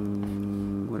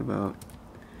happening. What about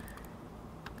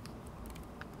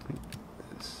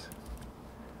this?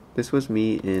 This was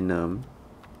me in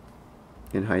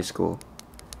high school.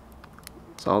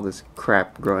 It's all this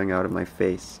crap growing out of my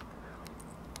face.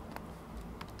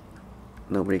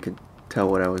 Nobody could tell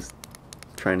what I was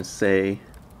trying to say.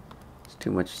 There's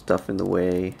too much stuff in the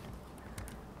way.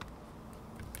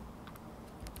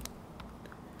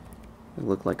 I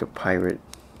look like a pirate.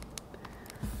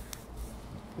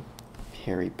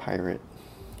 Hairy pirate.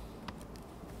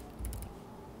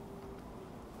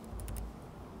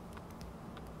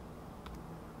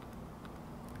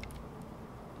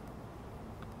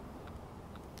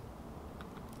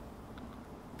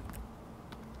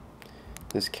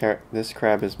 This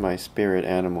crab is my spirit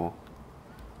animal.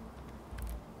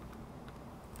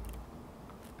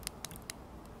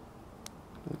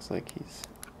 Looks like he's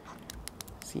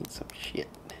seen some shit.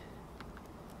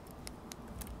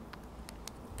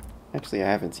 Actually, I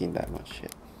haven't seen that much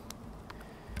shit.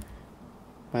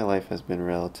 My life has been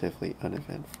relatively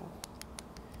uneventful.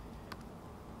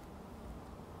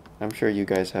 I'm sure you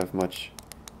guys have much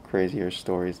crazier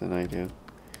stories than I do.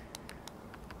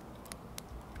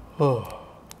 Oh.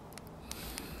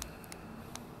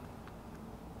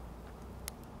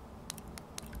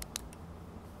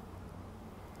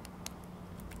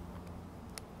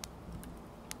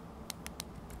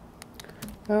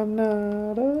 I'm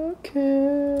not okay.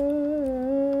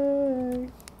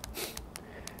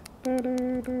 I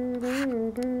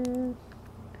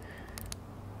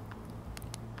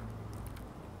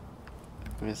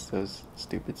miss those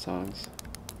stupid songs.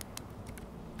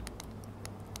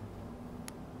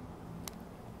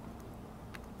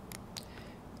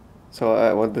 So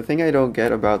well, the thing I don't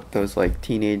get about those like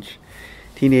teenage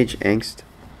angst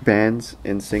bands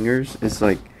and singers is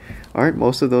like, aren't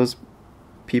most of those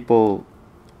people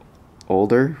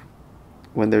older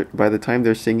when they're by the time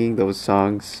they're singing those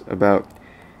songs about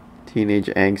teenage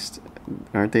angst?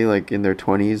 Aren't they like in their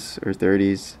 20s or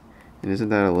 30s? And isn't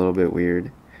that a little bit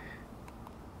weird?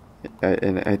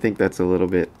 And I think that's a little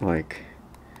bit like,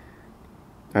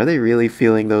 are they really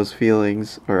feeling those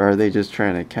feelings, or are they just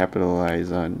trying to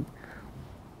capitalize on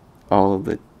all of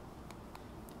the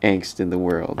angst in the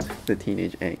world, the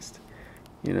teenage angst,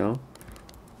 you know?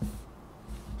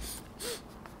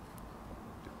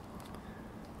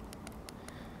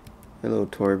 Hello,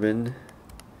 Torben.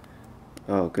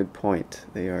 Oh, good point.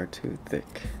 They are too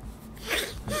thick.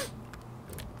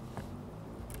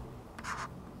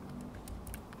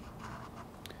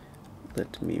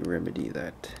 Let me remedy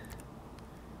that.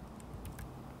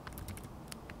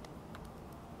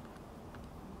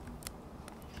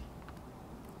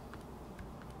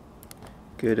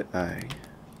 Good eye.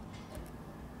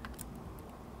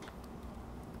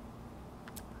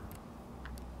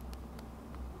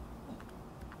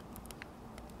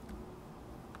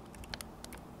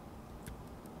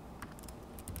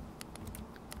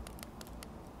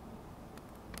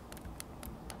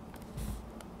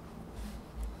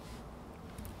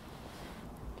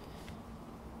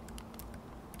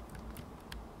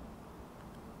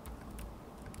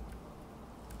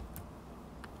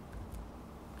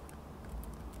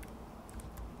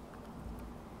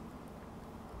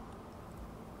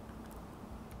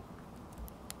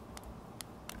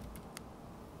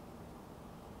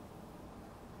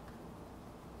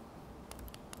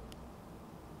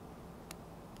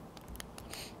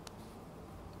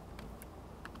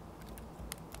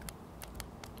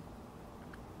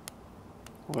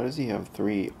 Why does he have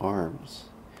 3 arms?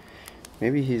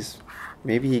 Maybe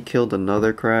he killed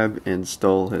another crab and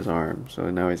stole his arm, so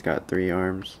now he's got 3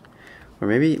 arms. Or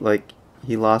maybe like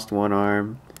he lost 1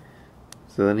 arm,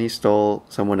 so then he stole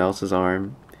someone else's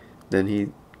arm. Then he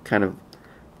kind of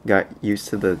got used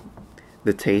to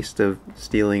the taste of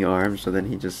stealing arms, so then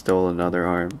he just stole another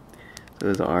arm. So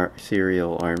there's a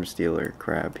serial arm stealer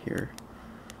crab here.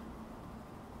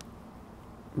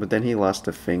 But then he lost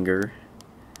a finger.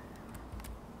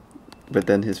 But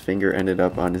then his finger ended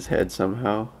up on his head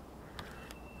somehow.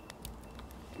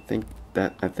 I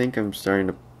think I'm starting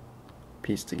to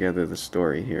piece together the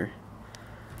story here.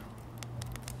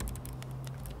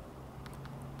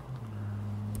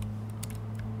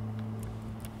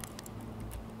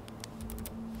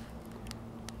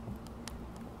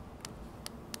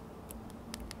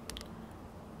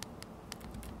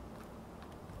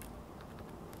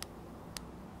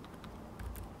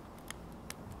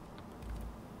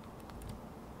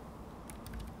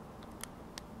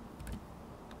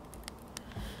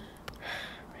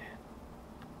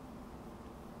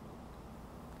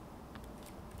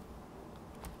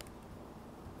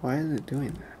 Why is it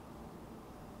doing that?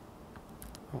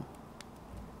 Oh.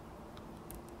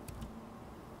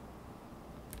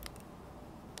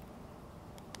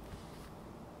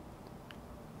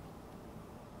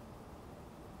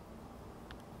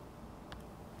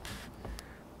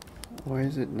 Why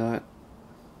is it not?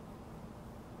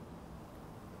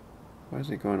 Why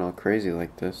is it going all crazy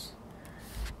like this?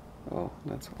 Oh,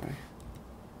 that's why.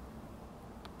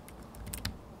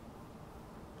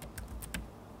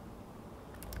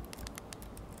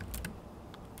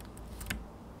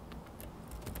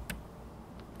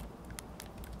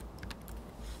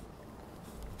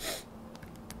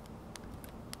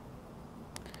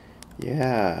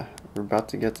 Yeah, we're about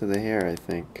to get to the hair, I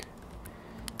think.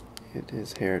 It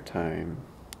is hair time.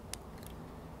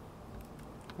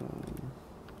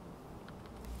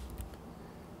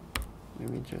 Let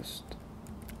me just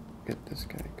get this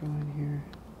guy going here.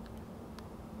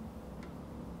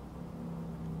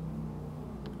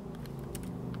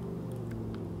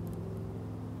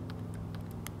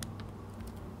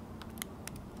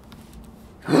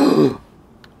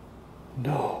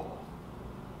 No.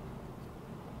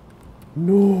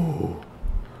 No.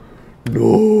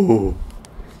 No.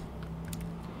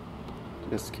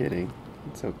 Just kidding.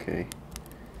 It's okay.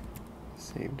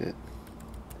 Saved it.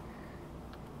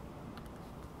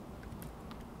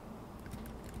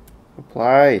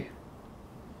 Apply.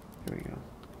 There we go.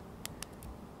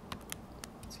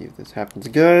 Let's see if this happens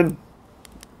again.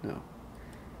 No.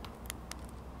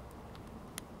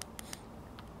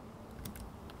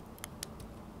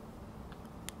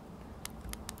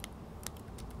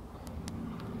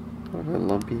 of a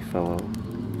lumpy fellow.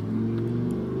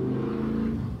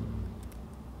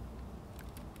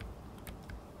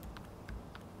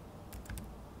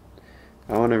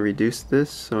 I want to reduce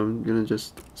this, so I'm gonna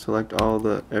just select all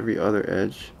the every other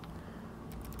edge,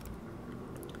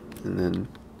 and then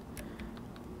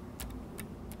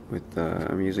with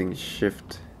I'm using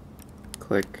Shift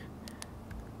click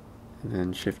and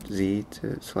then Shift Z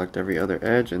to select every other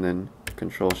edge, and then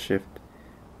Control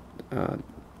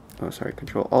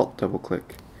Alt double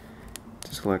click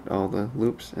to select all the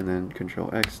loops, and then Control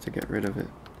X to get rid of it.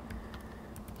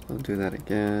 So I'll do that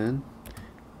again.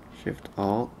 Shift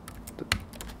Alt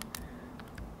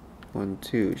 1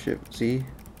 2 Shift Z,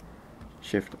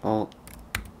 Shift Alt,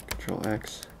 Control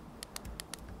X,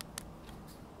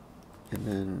 and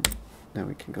then now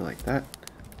we can go like that.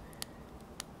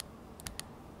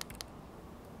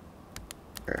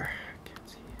 Can't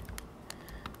see.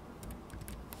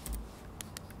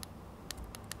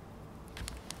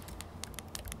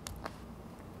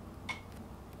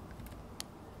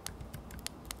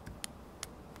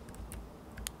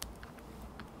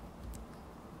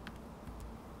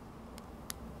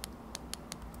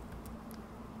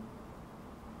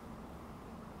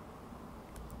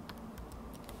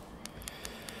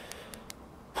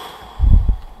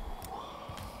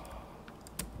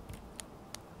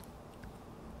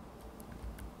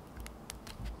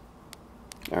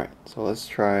 Alright, so let's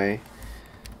try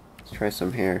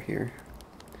some hair here.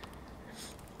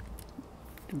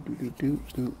 So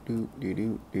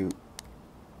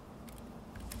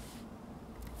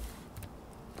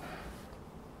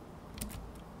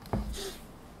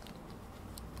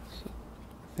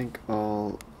I think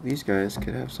all these guys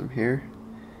could have some hair.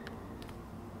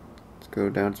 Let's go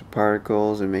down to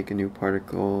particles and make a new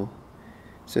particle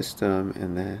system,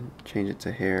 and then change it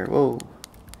to hair. Whoa!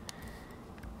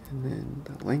 And then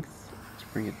the length, let's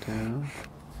bring it down.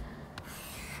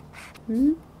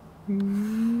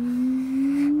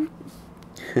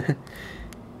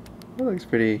 That looks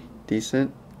pretty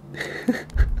decent.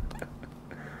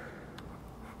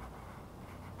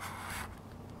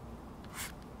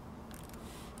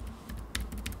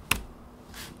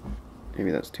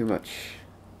 Maybe that's too much.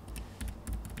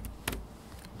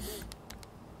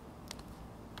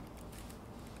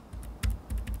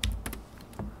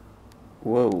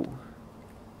 Whoa.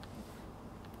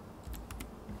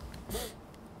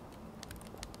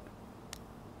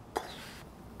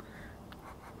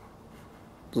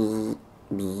 Bzz,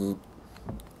 bzz.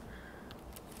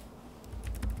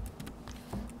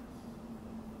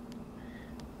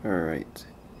 All right,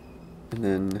 and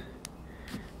then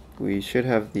we should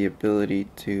have the ability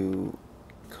to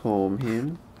comb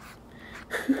him.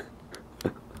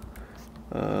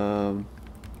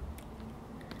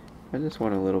 I just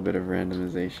want a little bit of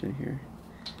randomization here,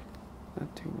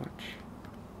 not too much.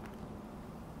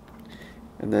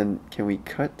 And then can we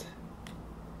cut,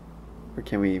 or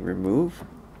can we remove?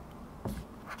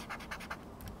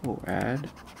 Oh, add.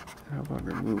 How about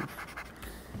remove?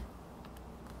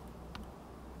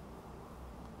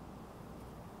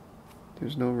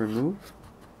 There's no remove?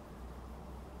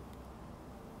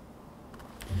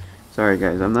 Sorry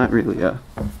guys, I'm not really a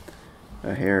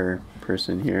hair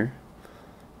person here.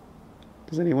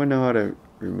 Does anyone know how to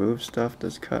remove stuff?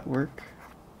 Does cut work?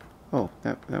 Oh,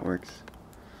 that works.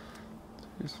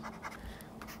 Just,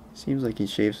 seems like he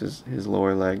shaves his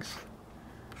lower legs.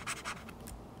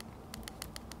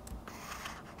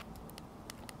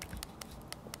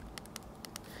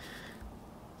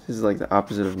 This is like the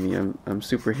opposite of me. I'm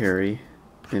super hairy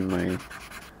in my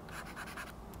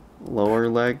lower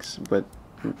legs, but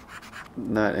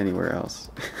not anywhere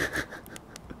else.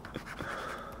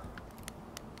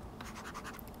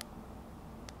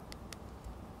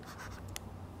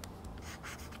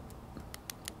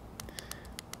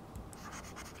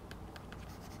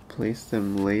 Place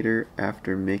them later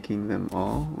after making them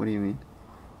all? What do you mean?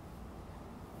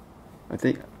 I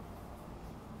think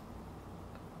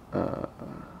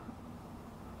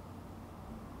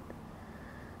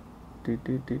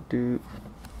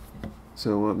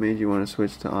So what made you want to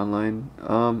switch to online?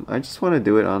 I just want to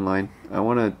do it online. I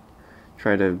want to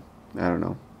try to, I don't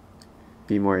know,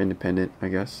 be more independent, I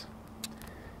guess.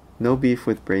 No beef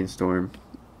with Brainstorm.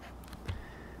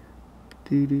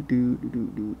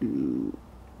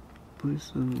 Place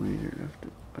them later after.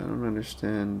 I don't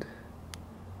understand.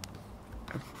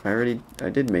 I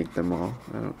did make them all.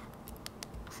 I don't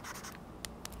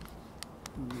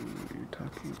know what you're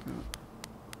talking about.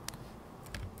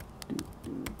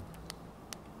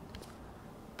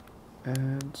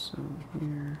 Add some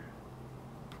here.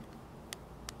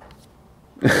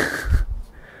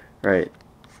 Right.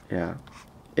 Yeah.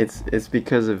 It's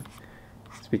because of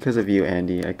because of you,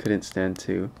 Andy. I couldn't stand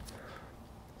to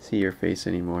see your face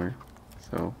anymore.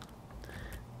 So,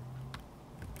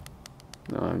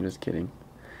 no, I'm just kidding.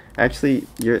 Actually,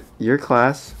 your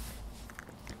class,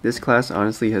 this class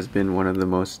honestly has been one of the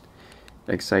most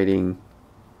exciting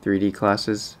 3D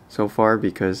classes so far,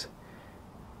 because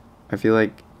I feel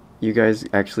like you guys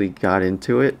actually got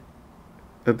into it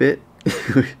a bit,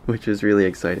 which is really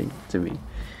exciting to me.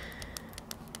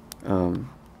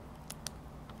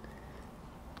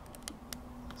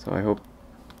 So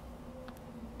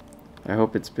I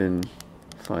hope it's been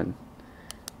fun.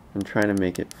 I'm trying to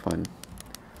make it fun.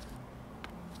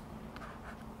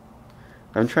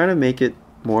 I'm trying to make it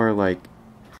more like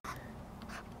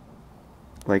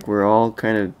we're all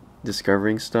kind of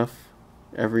discovering stuff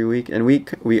every week, and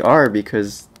we are,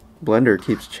 because Blender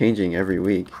keeps changing every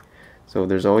week, so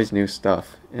there's always new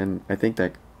stuff, and I think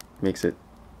that makes it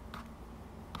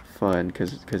fun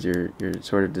because you're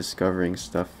sort of discovering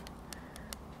stuff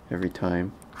every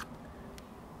time.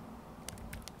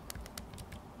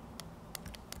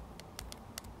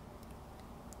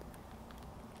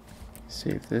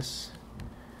 Save this.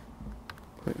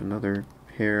 Put another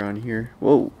hair on here.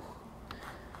 Whoa!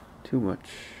 Too much.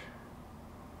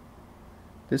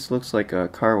 This looks like a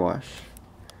car wash.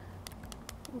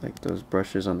 Like those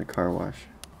brushes on the car wash.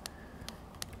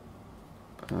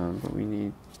 But we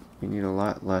need a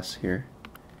lot less here.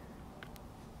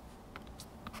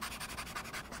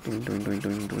 Doing, doing, doing,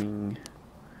 doing, doing.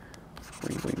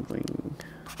 Doing, doing, doing. Doing, doing, doing, doing,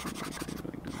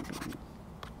 doing.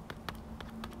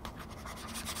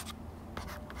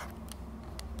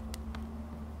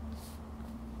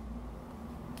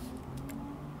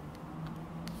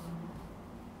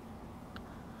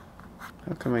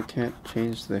 How come I can't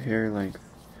change the hair length?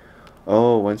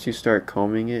 Oh, once you start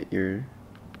combing it, you're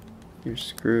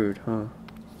screwed, huh?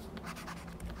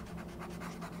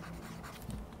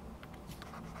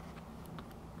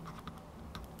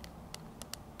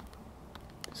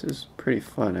 This is pretty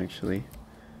fun, actually.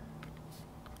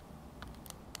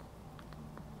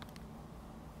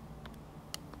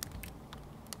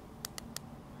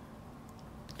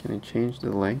 Can I change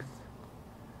the length?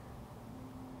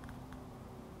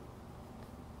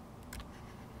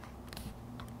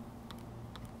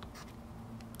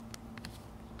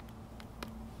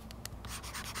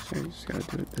 So I just gotta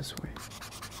do it this way.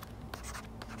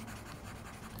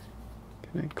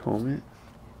 Can I comb it?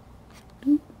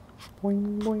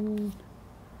 Boing, boing.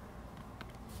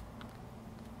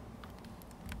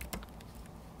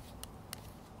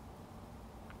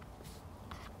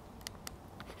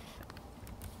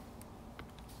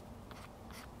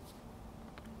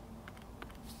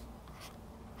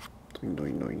 Doing,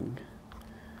 doing, doing.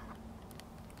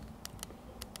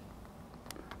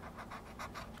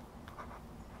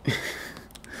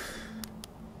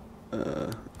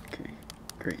 Okay,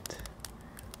 great.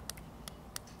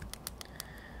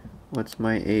 What's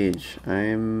my age?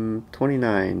 I'm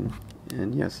 29,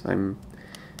 and yes, I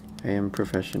am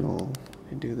professional.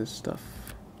 I do this stuff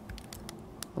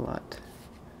a lot.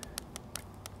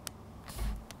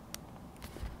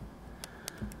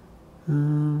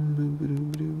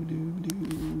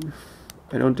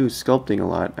 I don't do sculpting a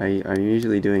lot. I'm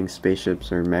usually doing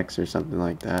spaceships or mechs or something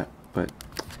like that, but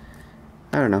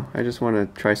I don't know. I just want to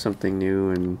try something new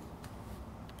and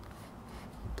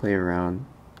play around.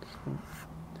 So.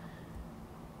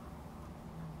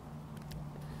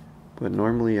 But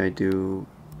normally I do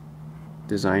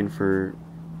design for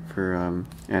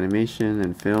animation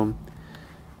and film.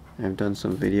 I've done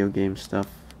some video game stuff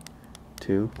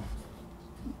too,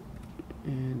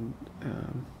 and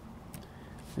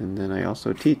then I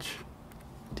also teach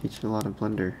a lot of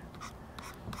Blender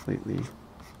lately.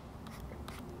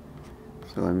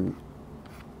 So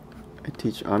I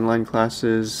teach online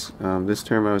classes. This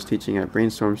term I was teaching at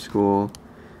Brainstorm School,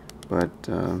 but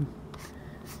that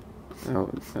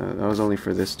was only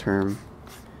for this term.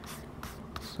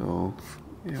 So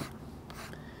yeah.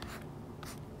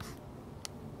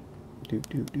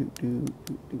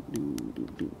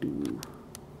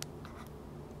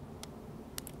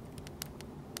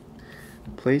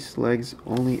 Place legs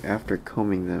only after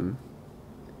combing them.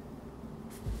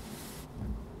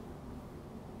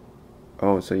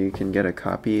 Oh, so you can get a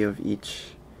copy of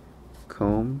each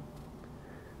comb?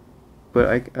 But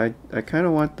I kind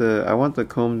of want the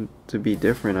comb to be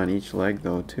different on each leg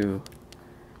though too.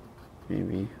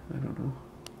 Maybe, I don't know.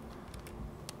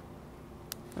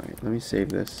 Alright, let me save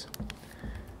this.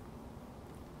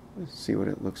 Let's see what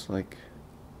it looks like.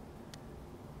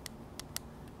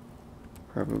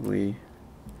 Probably.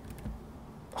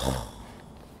 Oh,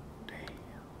 dang.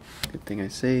 Good thing I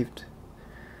saved.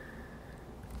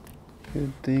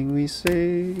 Good thing we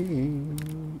say.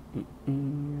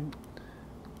 I'm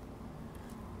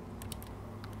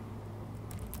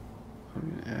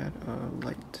gonna add a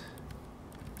light.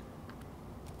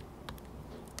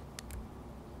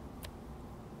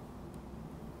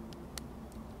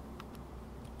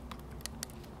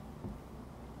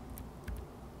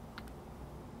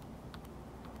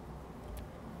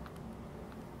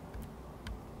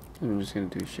 I'm just gonna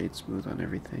do shade smooth on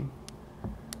everything.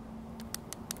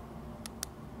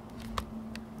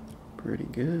 Pretty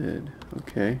good.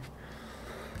 Okay.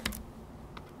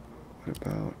 What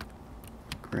about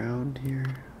ground here?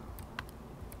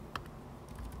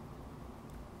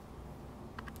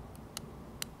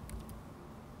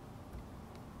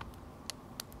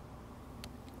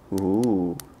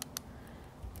 Ooh.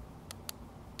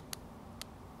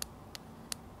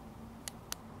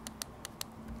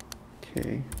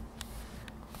 Okay.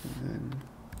 And then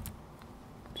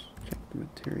just check the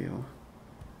material.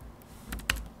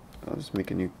 I'll just make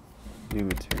a new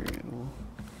material.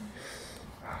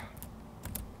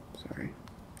 Sorry.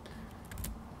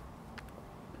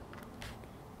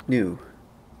 New.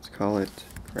 Let's call it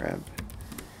grab.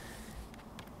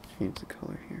 Change the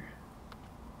color here.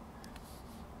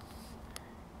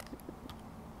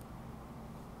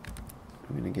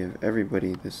 I'm gonna give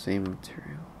everybody the same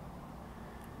material.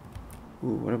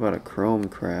 Ooh, what about a chrome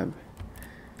crab?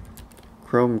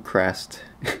 Chrome crest.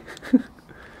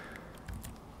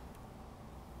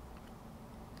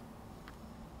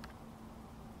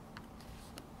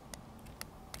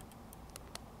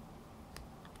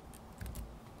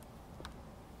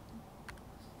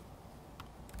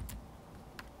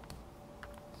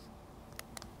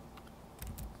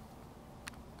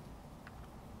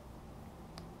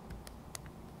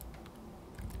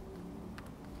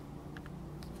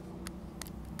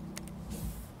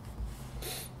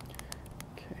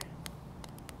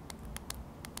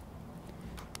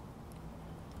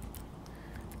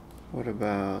 What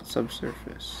about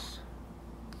subsurface?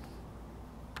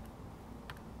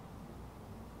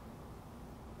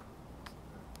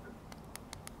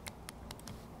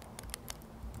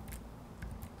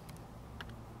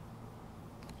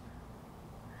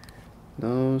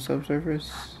 No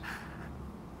subsurface?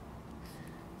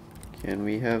 Can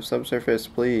we have subsurface,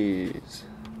 please?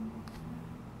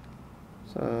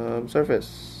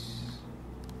 Subsurface.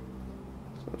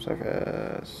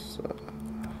 Subsurface.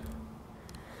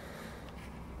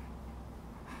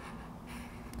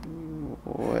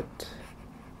 What?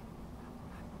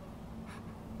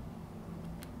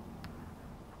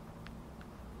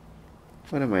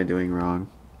 What am I doing wrong?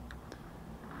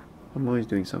 I'm always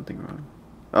doing something wrong.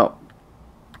 Oh.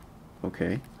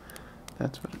 Okay.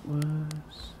 That's what it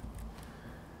was.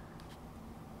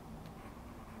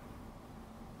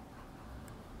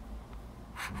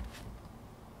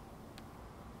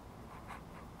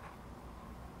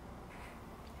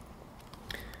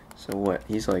 So what?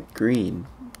 He's like green.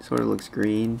 Sort of looks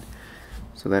green.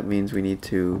 So that means we need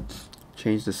to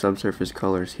change the subsurface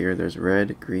colors here. There's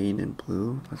red, green, and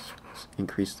blue. Let's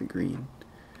increase the green.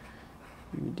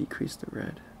 Maybe decrease the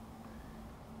red.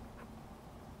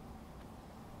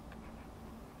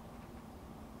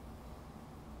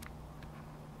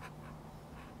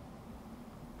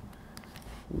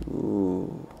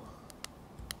 Ooh.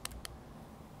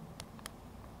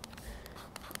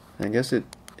 I guess it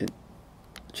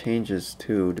changes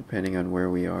too depending on where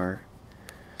we are.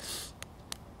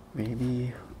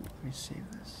 Maybe, let me save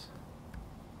this.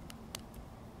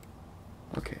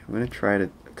 Okay, I'm going to try to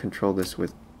control this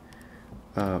with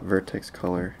vertex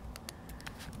color.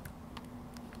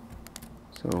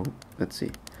 So let's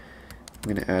see.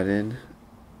 I'm going to add in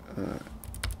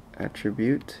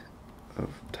attribute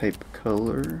of type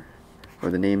color, or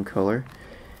the name color,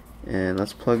 and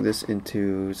let's plug this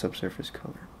into subsurface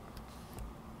color.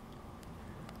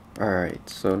 Alright,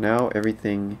 so now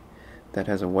everything that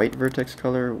has a white vertex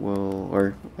color will,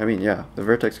 the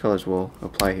vertex colors will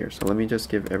apply here. So let me just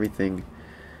give everything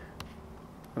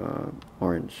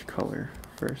orange color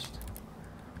first.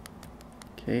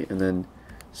 Okay, and then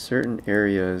certain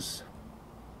areas,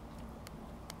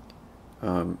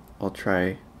 I'll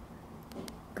try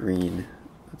green.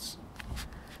 Let's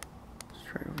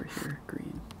try over here,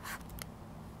 green.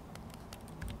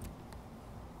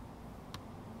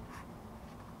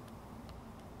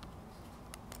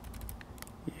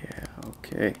 Yeah,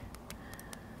 okay.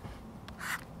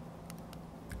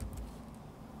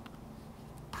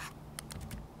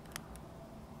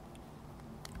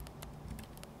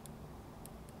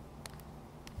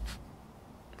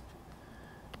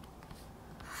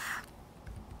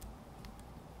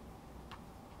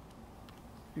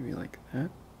 Maybe like that.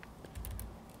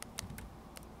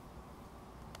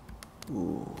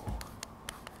 Ooh.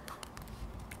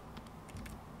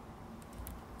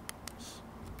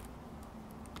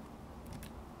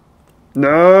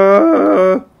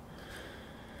 No.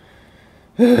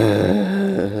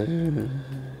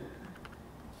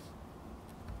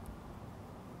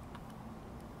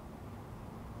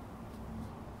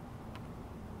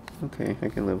 Okay, I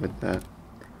can live with that.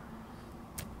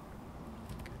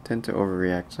 I tend to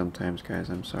overreact sometimes, guys.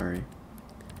 I'm sorry.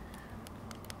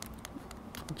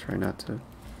 I'll try not to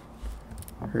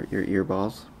hurt your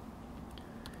earballs.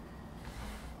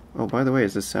 Oh, by the way,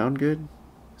 is the sound good?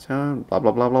 Sound blah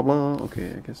blah blah blah blah.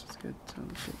 Okay, I guess it's good.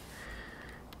 Sounds good.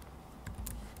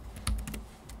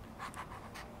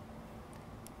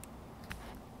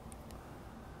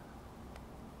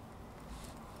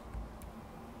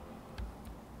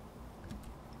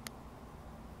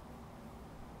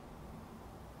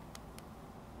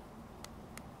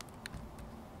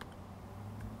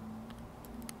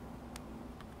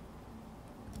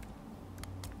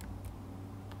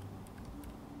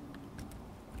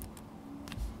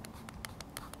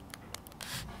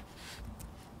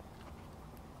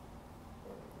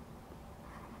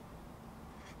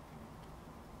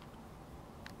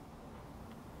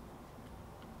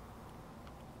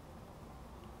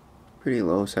 Pretty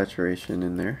low saturation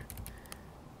in there.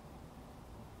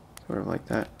 Sort of like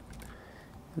that.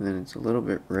 And then it's a little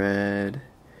bit red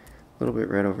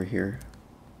over here.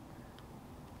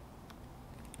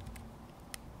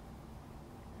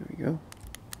 There we go.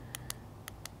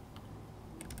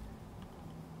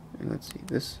 And let's see,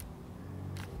 this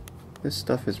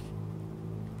stuff is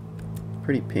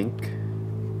pretty pink.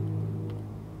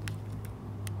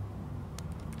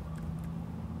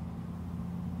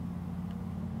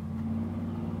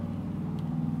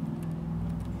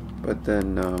 But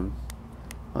then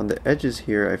on the edges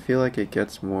here, I feel like it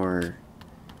gets more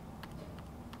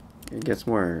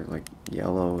like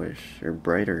yellowish or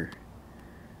brighter.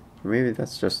 Maybe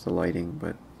that's just the lighting,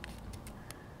 but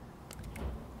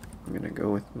I'm gonna go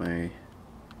with my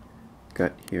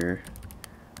gut here,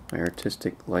 my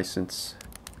artistic license.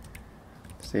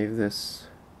 Save this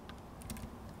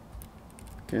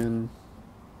again.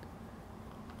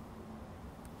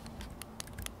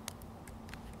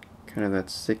 Kind of that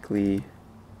sickly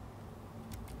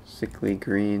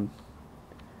green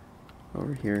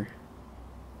over here.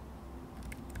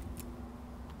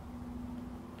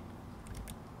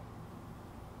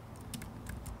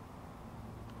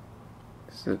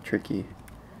 This is a tricky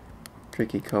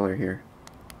color here.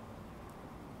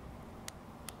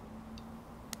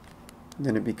 And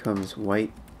then it becomes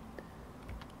white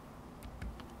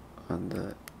on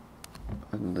the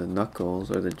knuckles,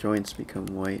 or the joints become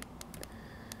white.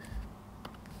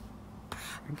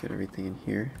 Get everything in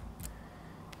here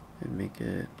and make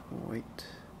it white.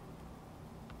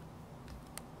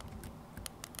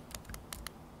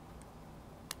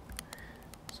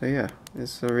 So yeah,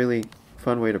 it's a really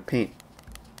fun way to paint.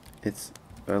 It's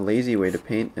a lazy way to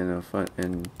paint and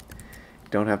and you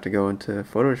don't have to go into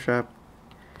Photoshop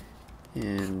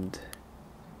and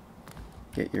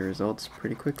get your results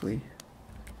pretty quickly.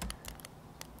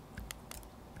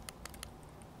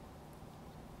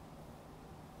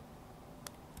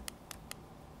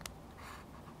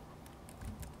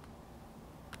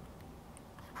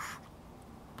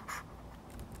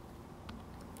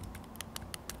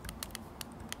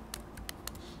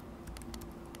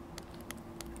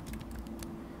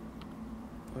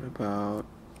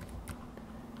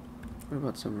 What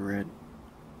about some red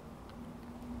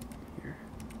here?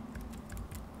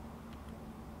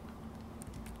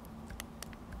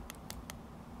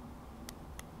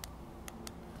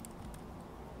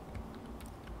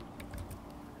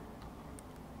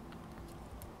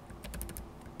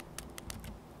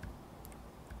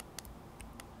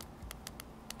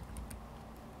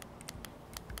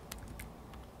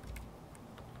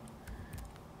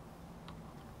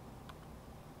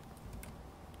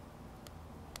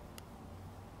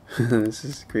 This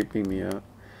is creeping me out.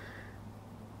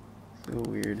 So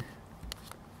weird.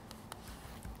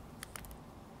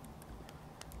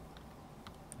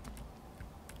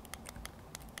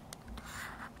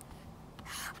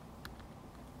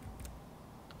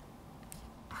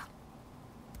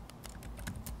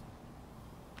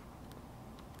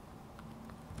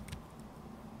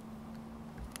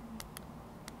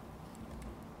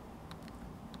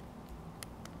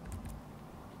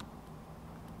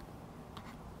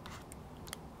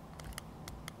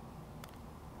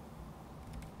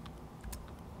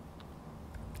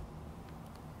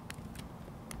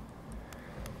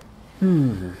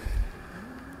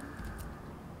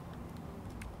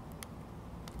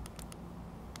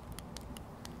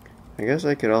 I guess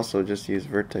I could also just use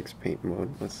vertex paint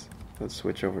mode. Let's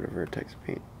switch over to vertex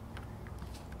paint.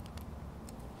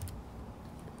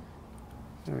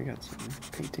 Now we got some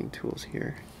painting tools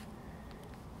here.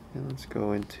 And let's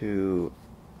go into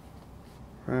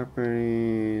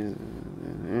properties.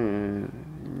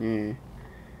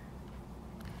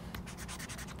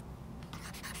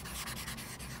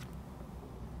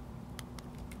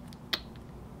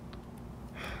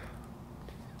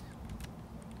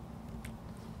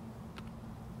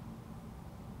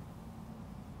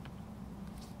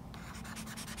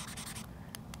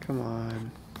 Come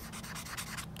on.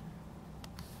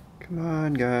 Come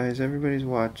on, guys. Everybody's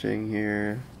watching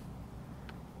here.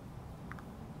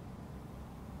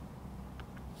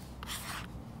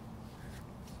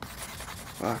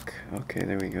 Fuck. Okay,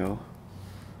 there we go.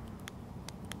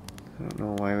 I don't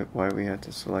know why we had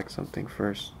to select something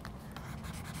first.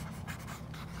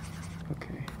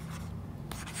 Okay.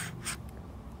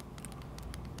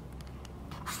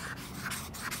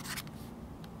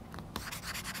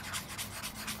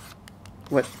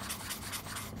 What?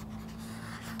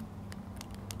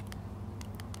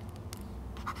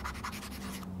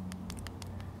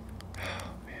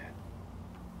 Oh, man.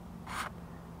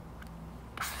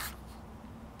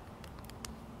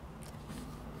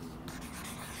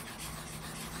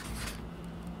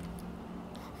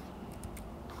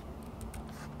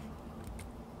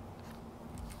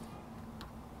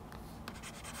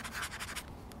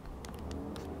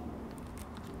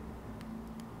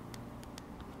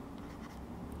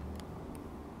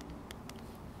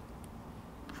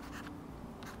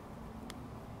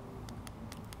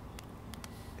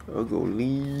 Ugly.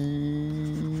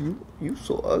 You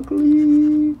so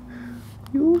ugly.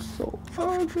 You so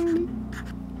ugly.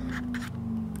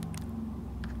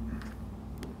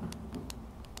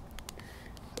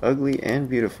 Ugly and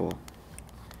beautiful.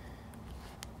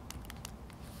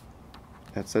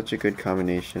 That's such a good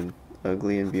combination.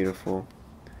 Ugly and beautiful.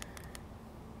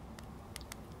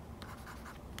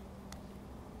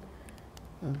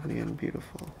 Ugly and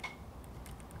beautiful.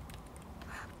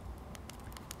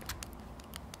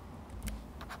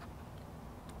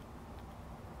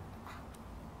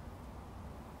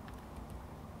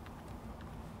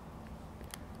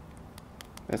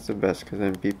 That's the best, because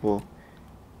then people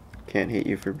can't hate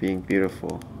you for being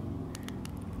beautiful.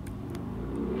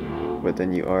 But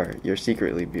then you're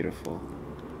secretly beautiful.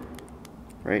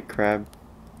 Right, Crab?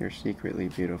 You're secretly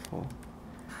beautiful.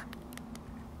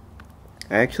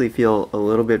 I actually feel a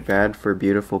little bit bad for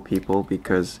beautiful people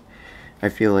because I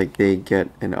feel like they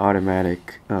get an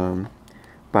automatic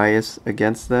bias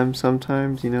against them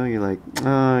sometimes, you know? You're like,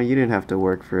 oh, you didn't have to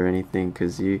work for anything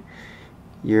because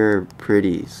you're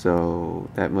pretty, so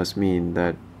that must mean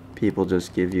that people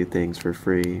just give you things for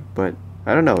free. But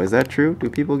I don't know, is that true? Do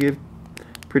people give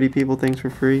pretty people things for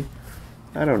free?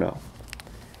 I don't know.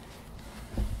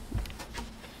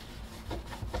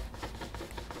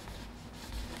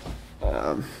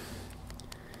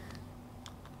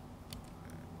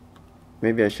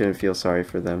 Maybe I shouldn't feel sorry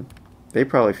for them. They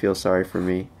probably feel sorry for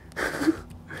me. They're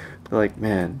like,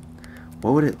 man,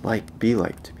 what would it be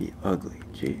like to be ugly?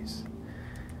 Jeez.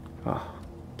 Oh,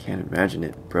 can't imagine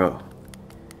it, bro.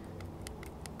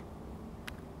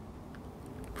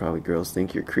 Probably girls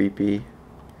think you're creepy.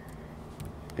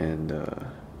 And,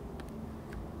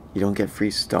 you don't get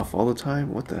free stuff all the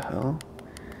time? What the hell?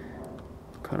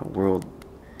 What kind of world?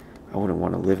 I wouldn't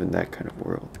want to live in that kind of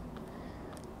world.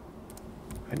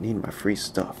 I need my free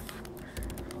stuff.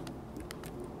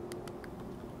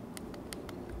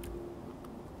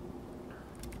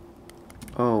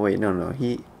 Oh, wait, no.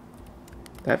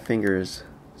 That finger is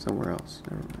somewhere else.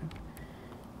 Never mind.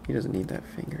 He doesn't need that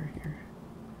finger here.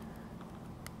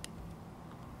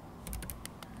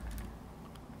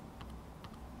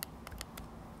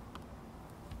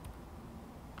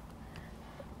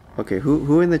 Okay,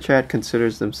 who in the chat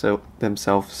considers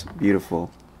themselves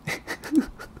beautiful?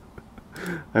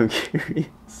 I'm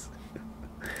curious.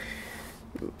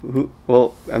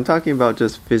 Well, I'm talking about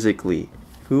just physically.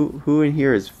 Who in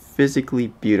here is physically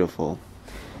beautiful?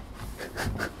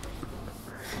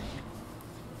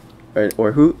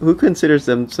 Or who considers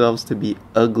themselves to be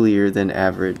uglier than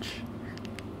average?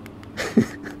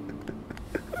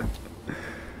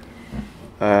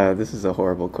 This is a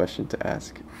horrible question to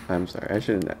ask. I'm sorry. I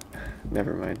shouldn't.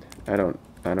 Never mind. I don't.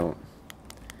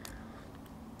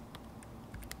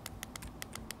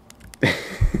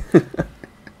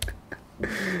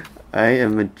 I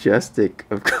am majestic,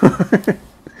 of course.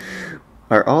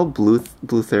 Are all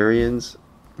Blutherians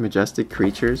majestic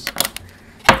creatures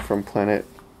from planet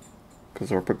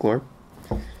Kazorpaglor?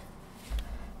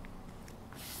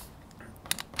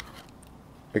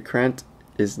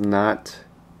 is not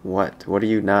what? What are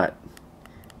you not?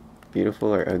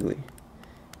 Beautiful or ugly?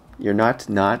 You're not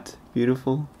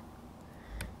beautiful?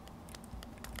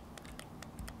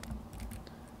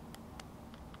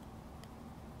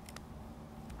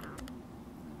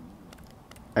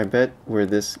 I bet where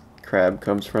this crab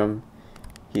comes from,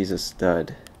 he's a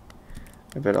stud.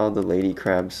 I bet all the lady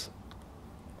crabs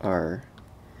are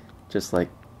just like,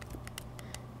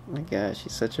 oh my gosh,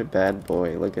 he's such a bad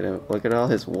boy. Look at him. Look at all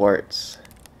his warts.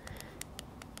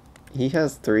 He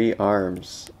has 3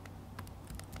 arms.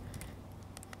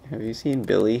 Have you seen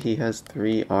Billy? He has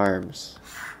 3 arms.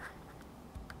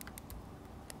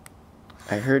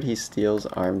 I heard he steals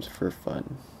arms for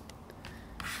fun.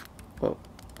 Whoa.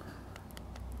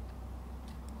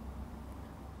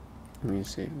 Let me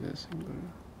save this and go to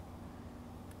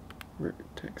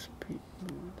vertex peak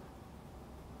mode.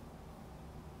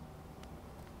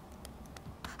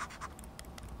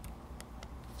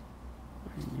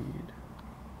 I need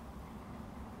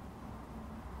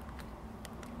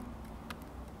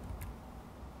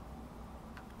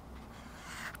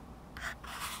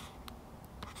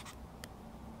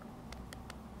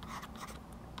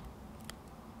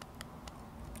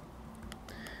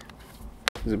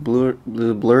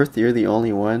Zablurth, you're the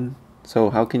only one? So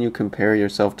how can you compare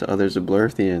yourself to other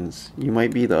Zablurthians? You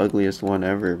might be the ugliest one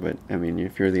ever, but I mean,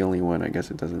 if you're the only one, I guess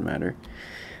it doesn't matter.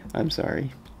 I'm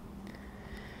sorry.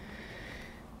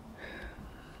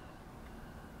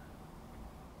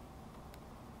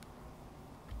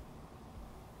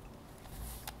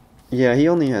 Yeah, he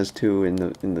only has 2 in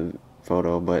the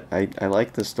photo, but I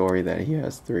like the story that he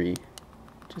has 3.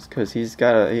 Just because he's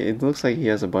got it looks like he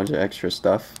has a bunch of extra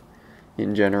stuff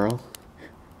in general.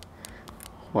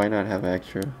 Why not have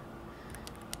extra?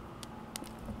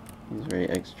 He's very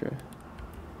extra.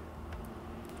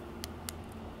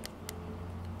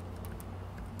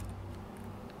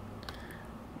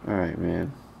 Alright,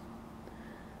 man.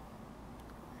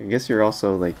 I guess you're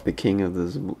also like the king of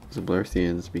the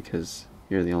Zablurthians because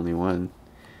you're the only one.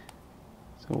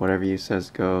 So whatever you says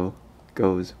goes.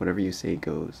 Whatever you say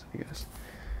goes, I guess.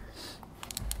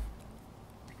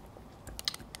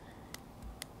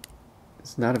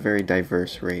 It's not a very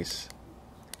diverse race.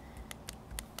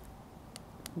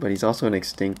 But he's also an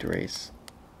extinct race.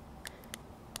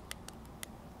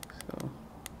 So,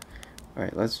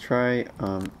 alright, let's try,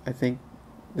 I think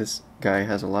this guy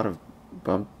has a lot of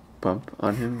bump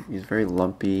on him. He's very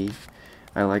lumpy.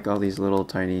 I like all these little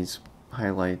tiny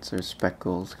highlights or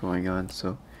speckles going on,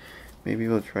 so maybe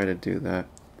we'll try to do that.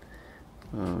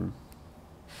 So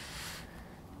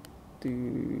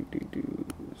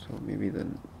maybe the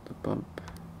bump.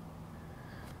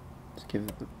 Let's give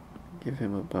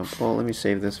him a bump. Well, let me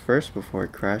save this first before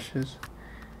it crashes,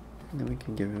 and then we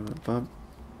can give him a bump.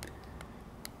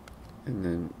 And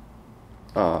then,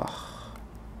 oh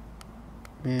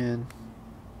man.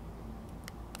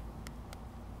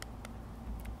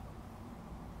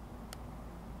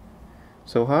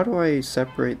 So how do I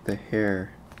separate the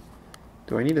hair?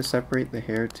 Do I need to separate the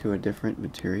hair to a different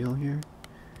material here?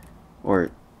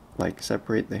 Or like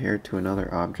separate the hair to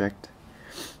another object?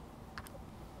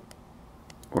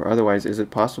 Or otherwise, is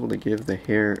it possible to give the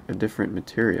hair a different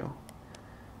material?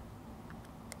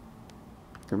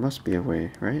 There must be a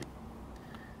way, right?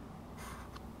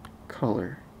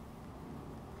 Color.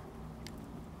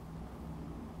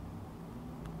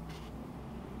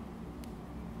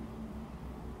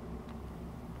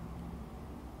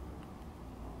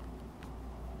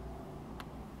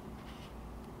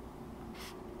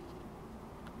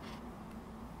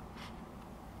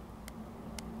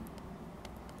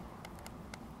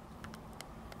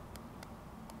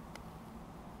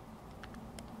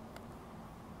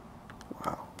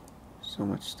 Wow, so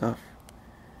much stuff.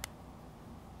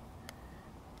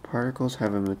 Particles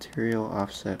have a material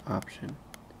offset option.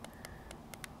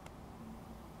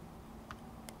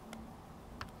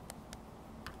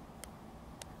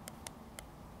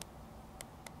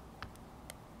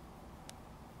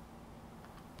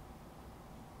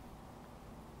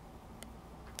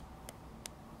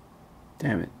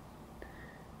 Damn it.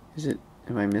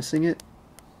 Am I missing it?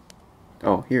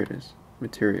 Oh, here it is.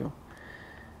 Material.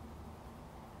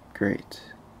 Great.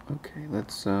 Okay,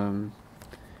 let's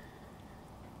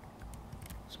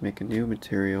make a new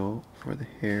material for the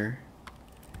hair.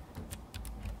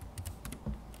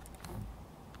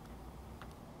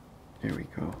 There we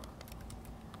go.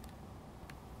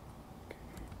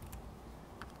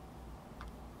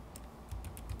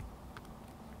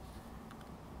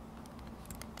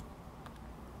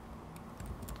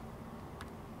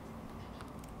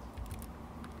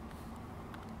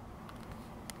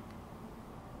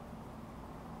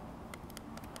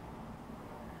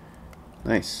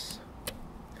 Nice.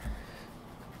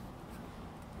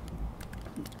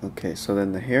 Okay, so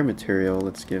then the hair material,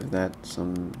 let's give that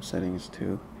some settings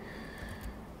too.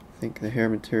 I think the hair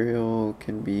material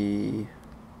can be,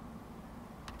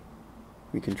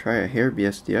 we can try a hair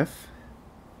BSDF.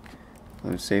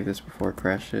 Let me save this before it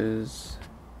crashes.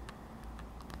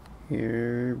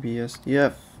 Hair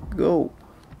BSDF, go!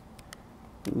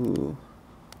 Ooh.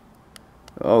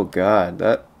 Oh god,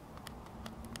 that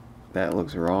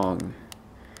looks wrong.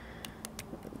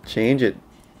 Change it.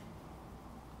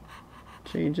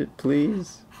 Change it,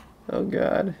 please. Oh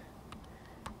god.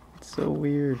 It's so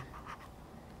weird.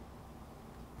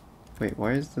 Wait,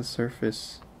 why is the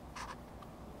surface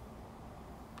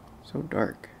so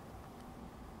dark?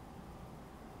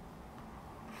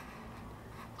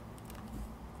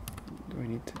 Do I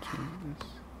need to change this?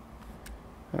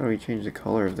 How do we change the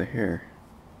color of the hair?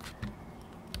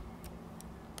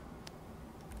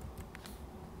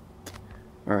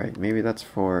 Alright, maybe that's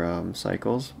for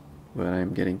cycles, but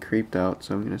I'm getting creeped out,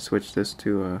 so I'm going to switch this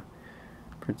to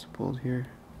principled here.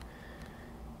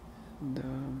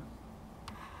 And,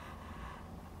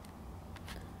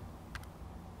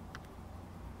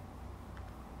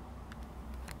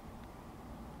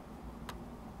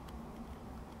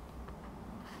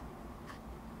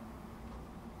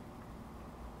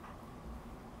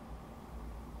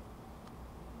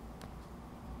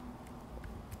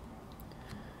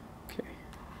 okay.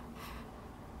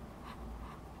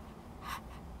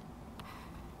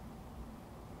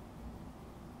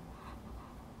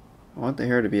 I want the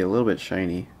hair to be a little bit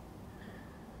shiny.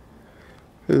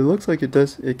 It looks like it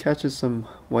does, it catches some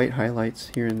white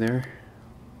highlights here and there.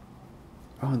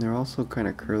 Oh, and they're also kind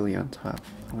of curly on top.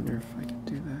 I wonder if I can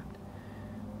do that.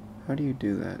 How do you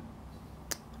do that?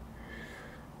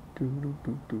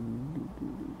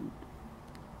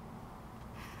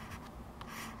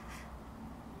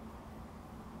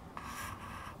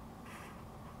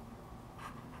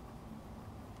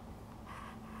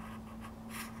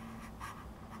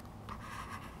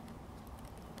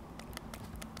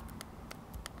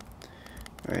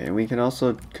 Alright, and we can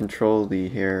also control the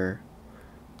hair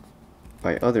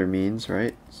by other means,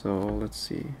 right? So let's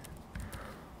see.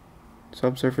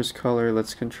 Subsurface color,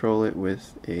 let's control it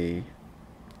with a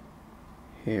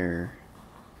hair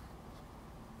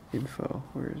info.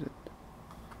 Where is it?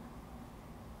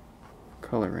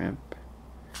 Color ramp.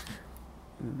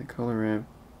 And the color ramp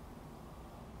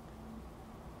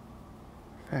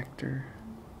factor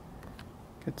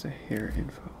gets a hair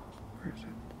info. Where is it?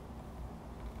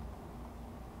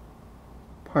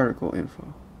 Particle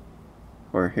info.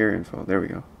 Or hair info. There we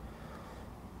go.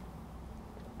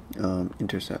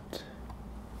 Intercept.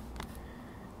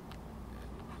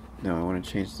 Now I want to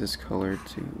change this color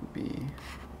to be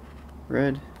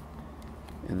red,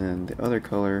 and then the other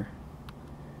color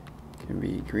can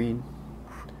be green,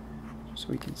 so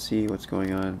we can see what's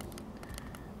going on.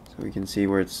 So we can see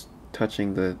where it's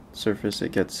touching the surface,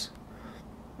 it gets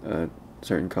a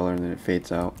certain color and then it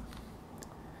fades out.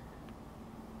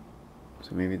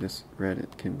 So maybe this red,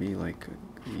 it can be like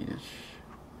a greenish,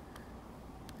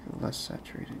 less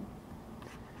saturated,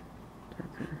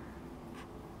 darker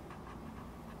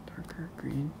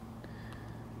green.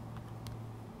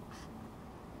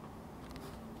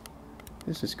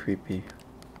 This is creepy.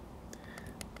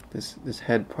 This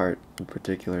head part in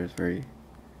particular is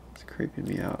it's creeping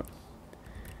me out.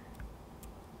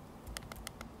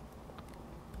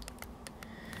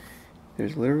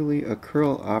 There's literally a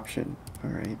curl option,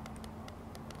 alright.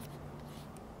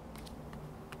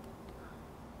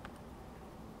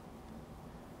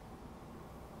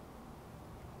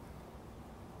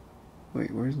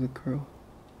 Wait, where's the curl?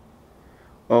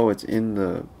 Oh, it's in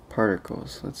the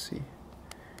particles. Let's see.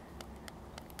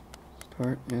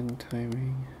 Start and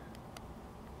timing.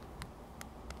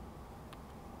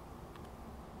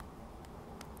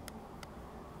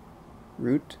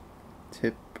 Root,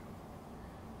 tip,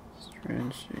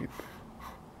 strand shape.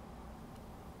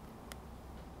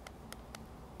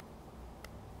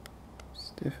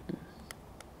 Stiffness.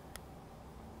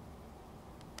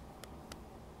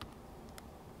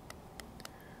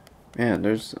 Man,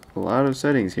 there's a lot of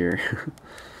settings here.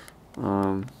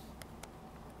 I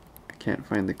can't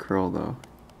find the curl though.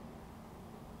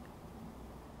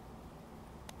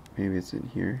 Maybe it's in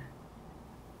here.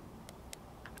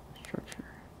 Structure.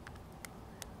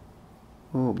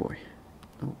 Oh boy.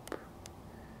 Nope.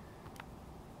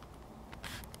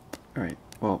 Alright,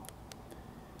 well.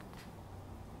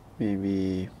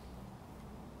 Maybe.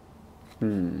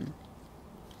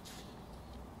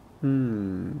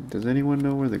 Does anyone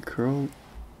know where the curl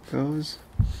goes?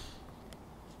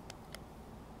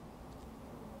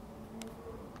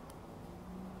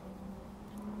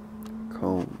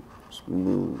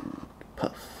 Smooth.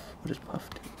 Puff. What does puff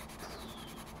do?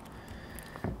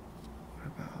 What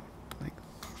about, like,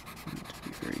 to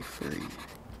be very furry?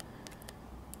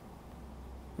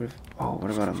 What if, oh, what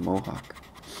about a mohawk?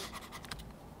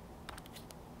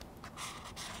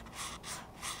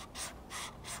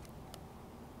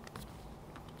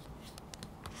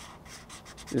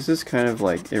 This is kind of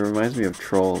like, it reminds me of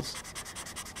Trolls.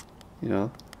 You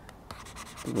know?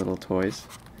 The little toys.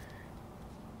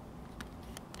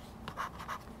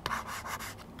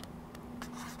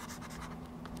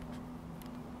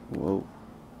 Whoa.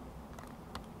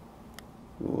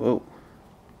 Whoa.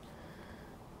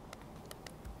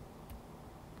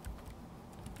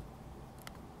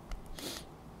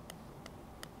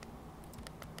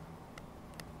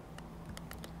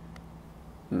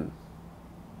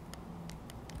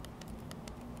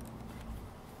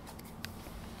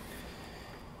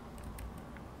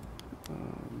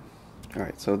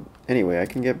 Alright, so anyway, I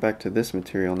can get back to this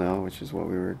material now, which is what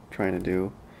we were trying to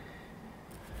do.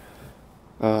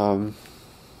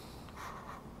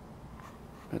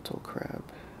 Metal crab.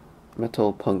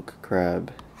 Metal punk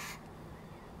crab.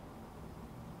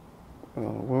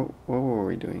 Oh, what were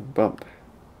we doing? Bump.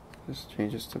 This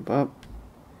changes to bump.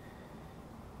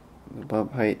 The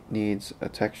bump height needs a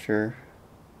texture.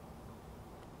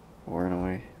 Or an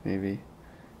eye, maybe.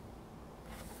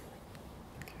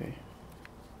 Okay.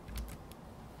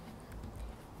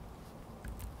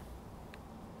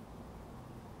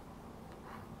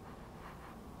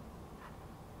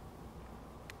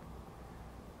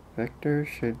 Vector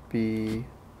should be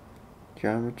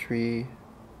geometry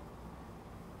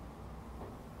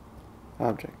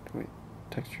object. Wait,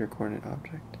 texture coordinate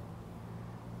object.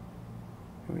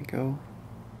 Here we go.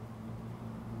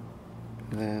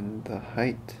 And then the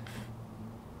height.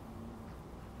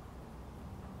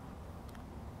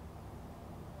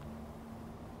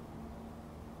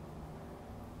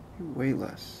 Way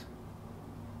less.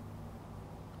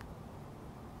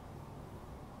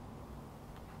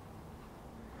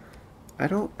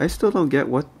 I still don't get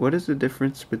what is the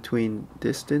difference between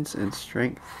distance and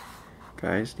strength,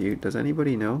 guys? Does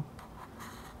anybody know?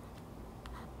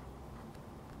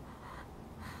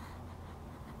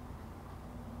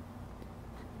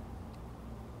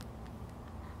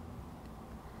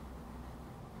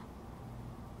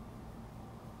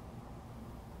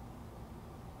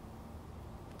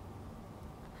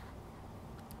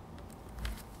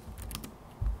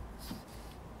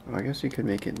 Oh, I guess you could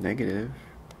make it negative.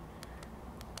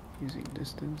 Using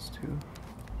distance too.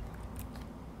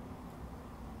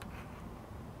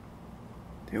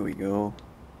 There we go.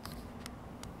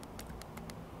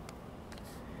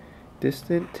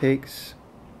 Distant takes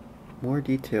more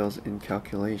details in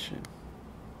calculation.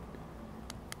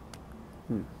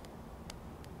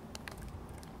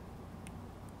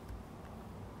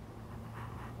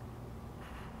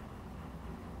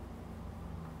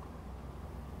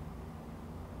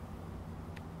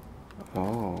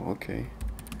 Oh, okay.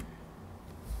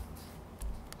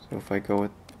 So if I go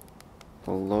with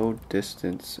a low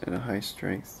distance and a high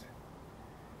strength,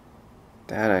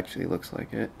 that actually looks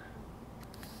like it.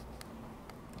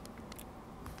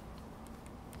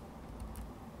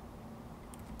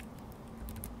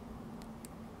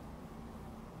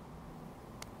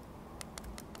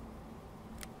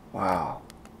 Wow.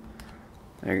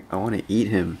 I want to eat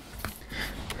him.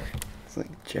 It's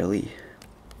like jelly.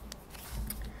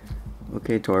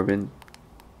 Okay, Torben.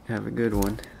 Have a good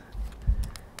one.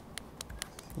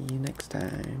 See you next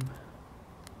time.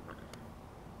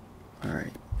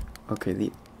 Alright. Okay,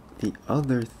 the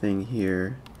other thing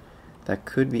here that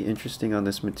could be interesting on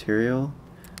this material.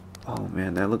 Oh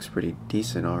man, that looks pretty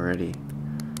decent already.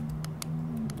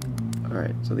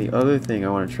 Alright, so the other thing I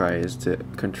want to try is to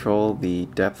control the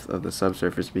depth of the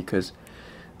subsurface, because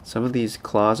some of these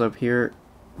claws up here,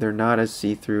 they're not as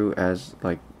see-through as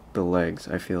like the legs,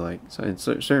 I feel like. So at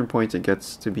certain points it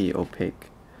gets to be opaque.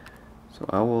 So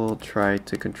I will try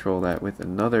to control that with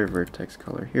another vertex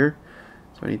color here.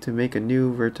 So I need to make a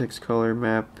new vertex color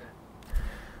map.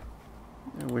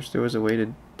 I wish there was a way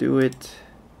to do it.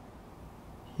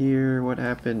 Here, what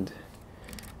happened?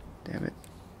 Damn it.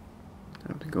 I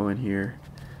have to go in here.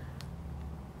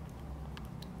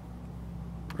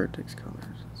 Vertex colors.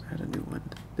 Let's add a new one.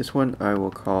 This one I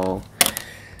will call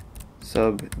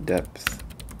sub depth.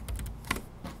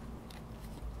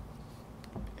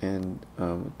 And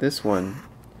this one,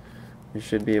 we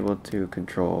should be able to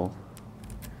control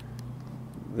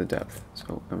the depth.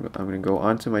 So I'm going to go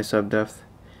onto my sub depth,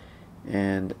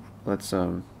 and let's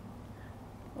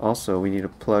also we need to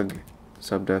plug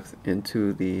sub depth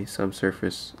into the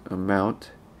subsurface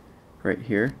amount right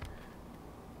here.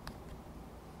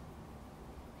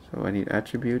 So So I need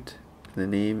attribute. The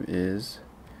name is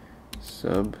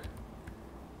sub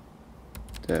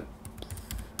depth.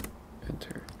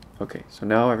 Enter. Okay, so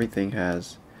now everything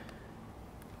has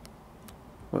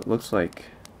what looks like.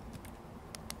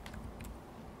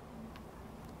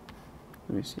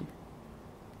 Let me see.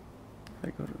 If I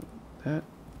go to that.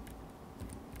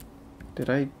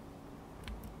 Did I?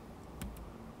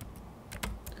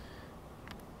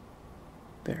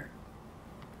 There.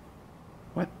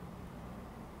 What?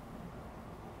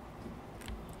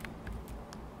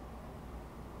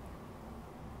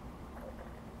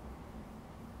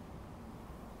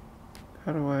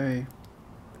 How do I?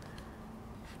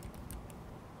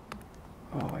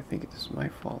 Oh, I think it's my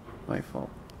fault. My fault.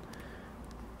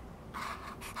 Alright,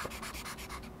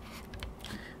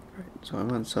 so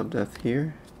I'm on subdepth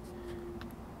here.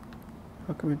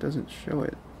 How come it doesn't show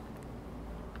it?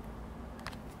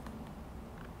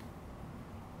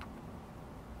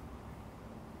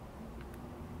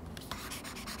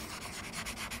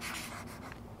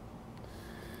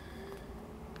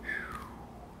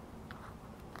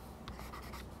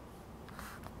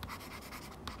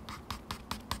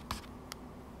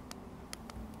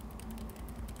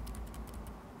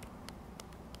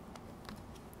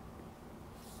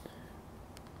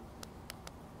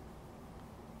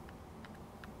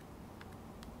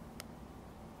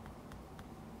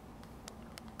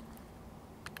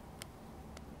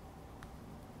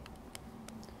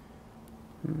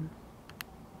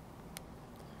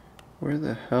 Where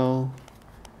the hell?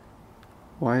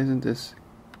 Why isn't this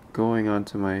going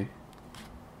onto my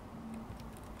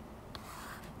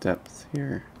depth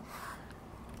here?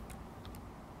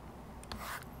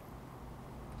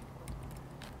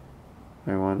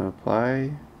 I want to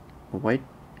apply a white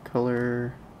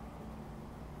color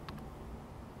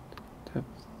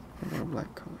depth and a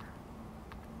black color.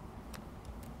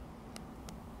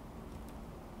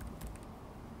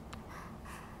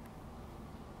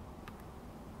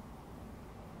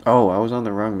 Oh, I was on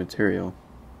the wrong material.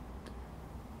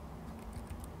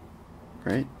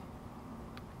 Right?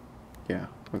 Yeah,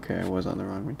 okay, I was on the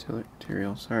wrong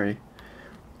material. Sorry.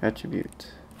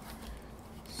 Attribute.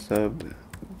 Sub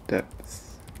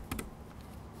depth.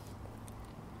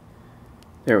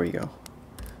 There we go.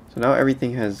 So now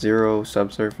everything has 0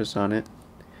 subsurface on it.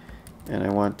 And I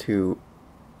want to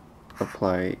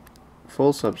apply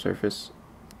full subsurface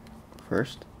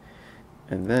first.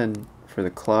 And then for the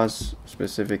claws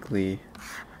specifically,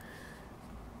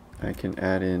 I can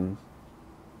add in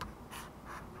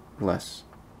less.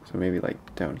 So maybe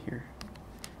like down here.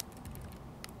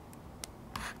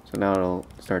 So now it'll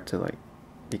start to like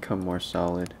become more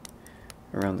solid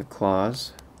around the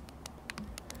claws.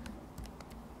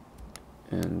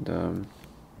 And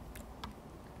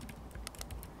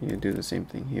you do the same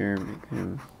thing here, make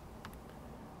him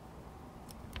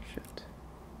shit.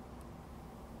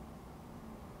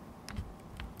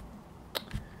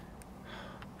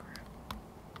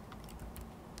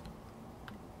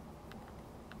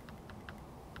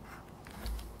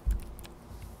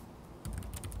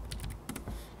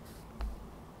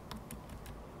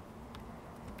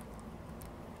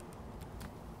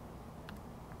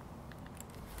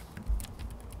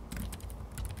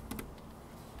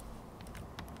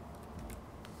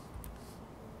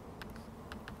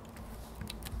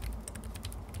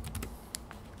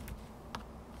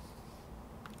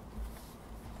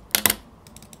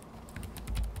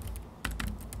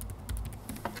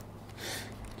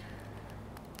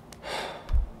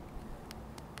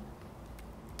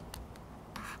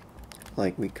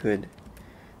 Like we could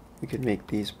make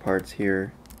these parts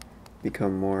here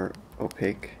become more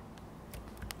opaque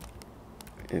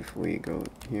if we go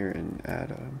here and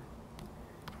add a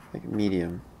like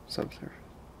medium subsurface.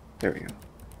 There we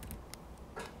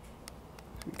go.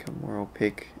 Become more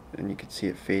opaque, and you can see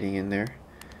it fading in there.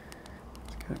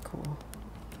 It's kind of cool.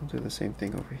 I'll do the same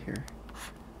thing over here.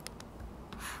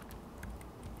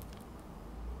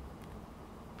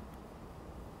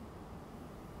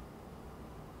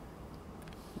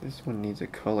 This one needs a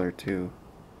color too.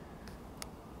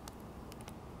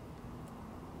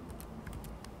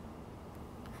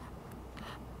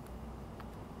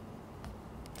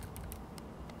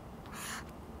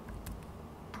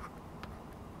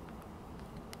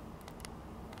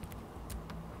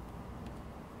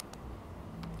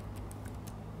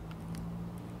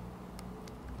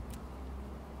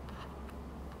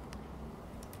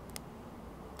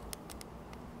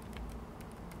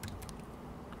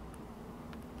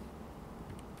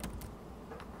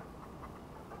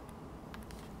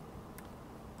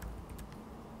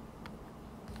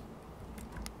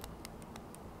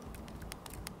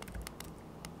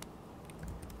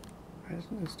 Why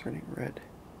isn't this turning red?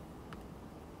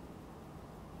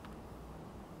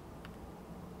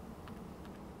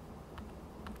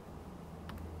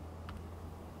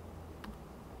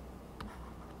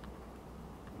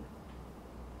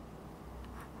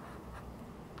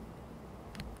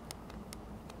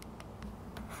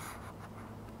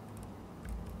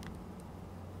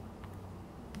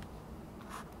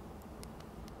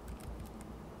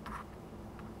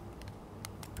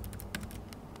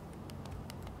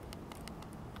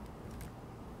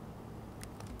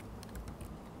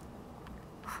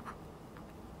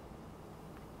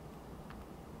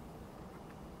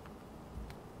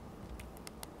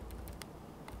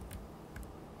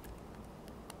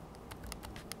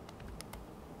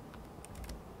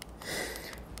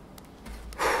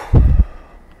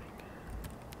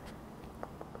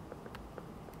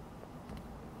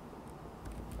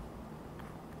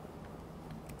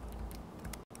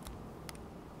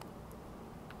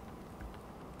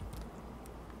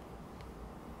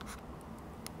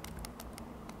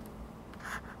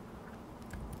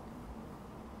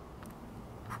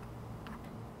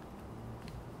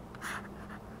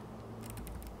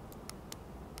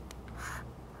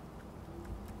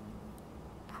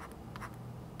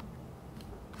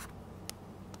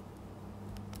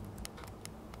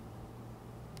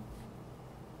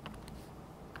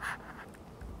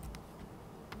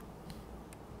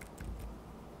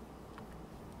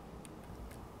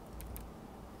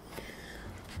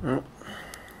 Oh,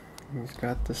 he's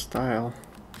got the style.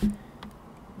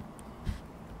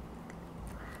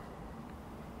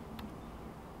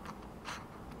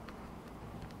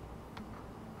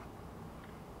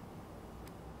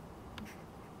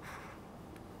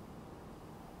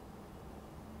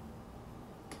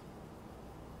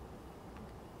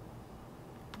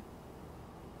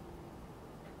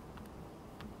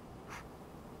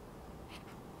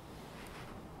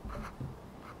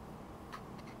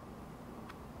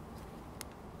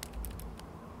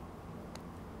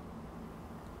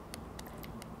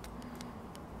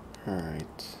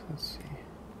 Alright, let's see.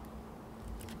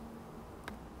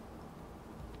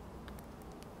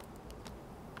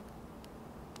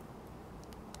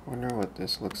 Wonder what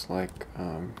this looks like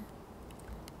when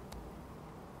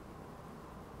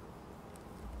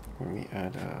we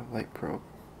add a light probe.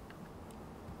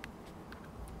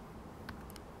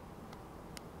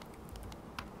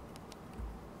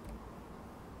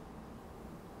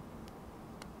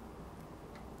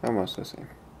 Almost the same.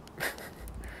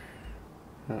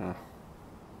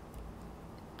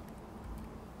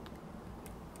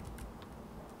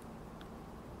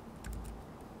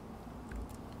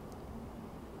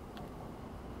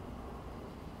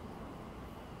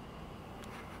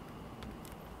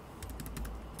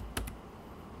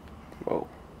 Whoa.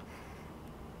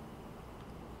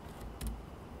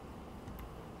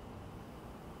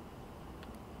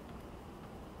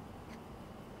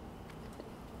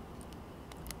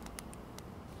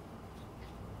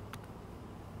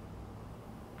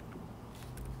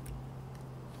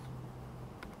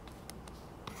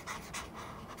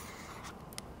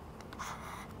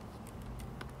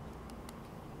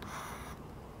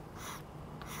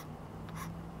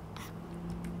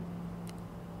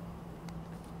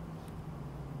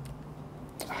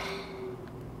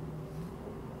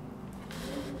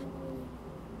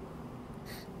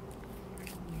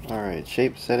 Alright,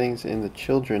 shape settings in the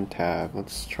children tab.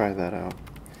 Let's try that out.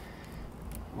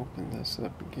 Open this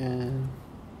up again.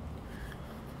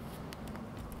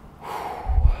 Alright.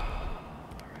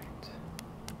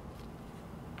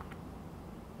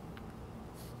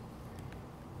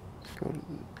 Let's go to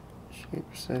the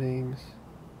shape settings.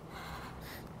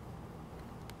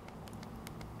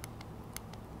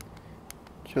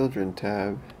 Children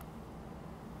tab.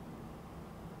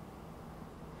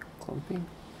 Clumping.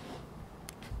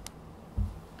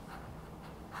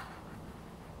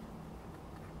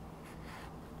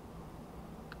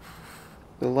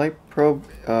 The light probe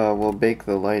will bake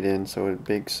the light in, so it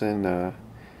bakes in a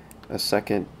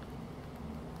second.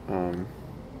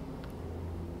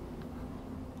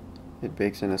 It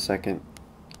bakes in a second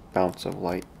bounce of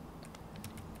light,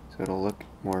 so it'll look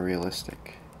more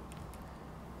realistic.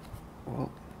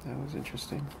 Well, that was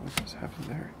interesting. What just happened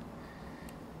there?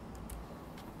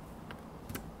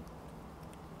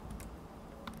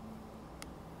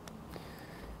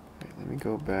 Alright, let me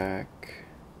go back.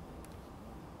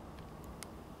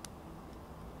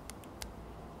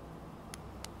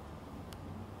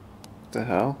 What the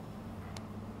hell?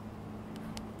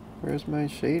 Where's my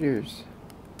shaders?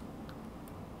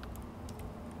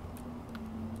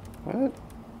 What?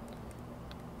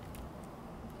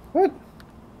 What?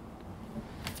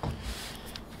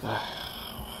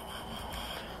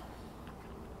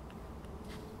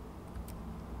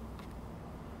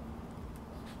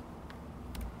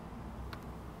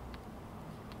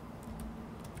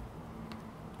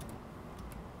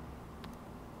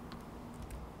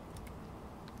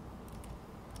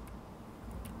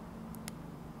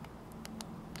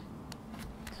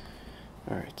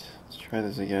 Alright, let's try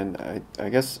this again. I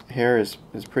guess hair is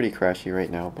pretty crashy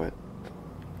right now, but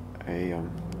I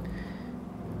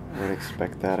would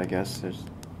expect that, I guess. There's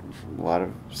a lot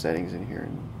of settings in here,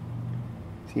 and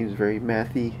it seems very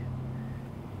mathy.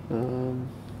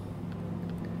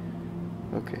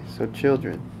 Okay, so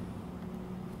children.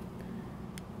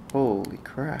 Holy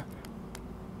crap.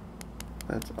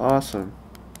 That's awesome.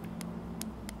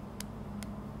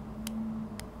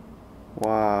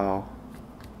 Wow.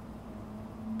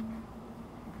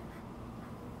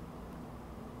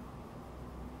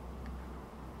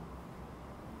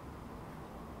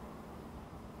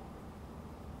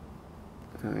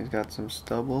 He's got some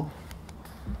stubble.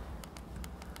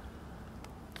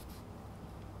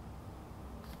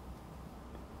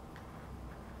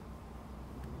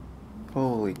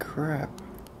 Holy crap.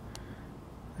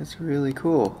 That's really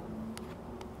cool.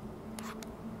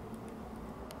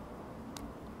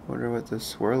 Wonder what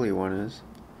this swirly one is.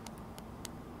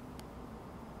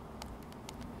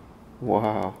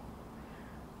 Wow.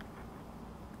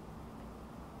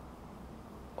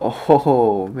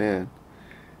 Oh man.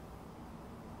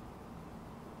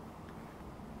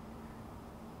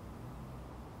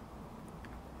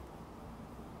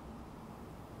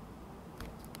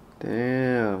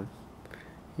 Damn.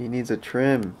 He needs a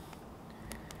trim.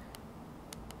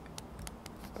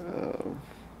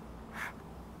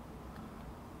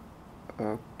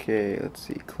 Okay, let's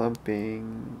see.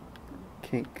 Clumping.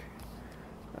 Kink.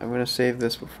 I'm gonna save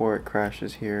this before it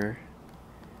crashes here.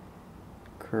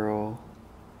 Curl.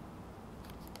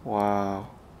 Wow.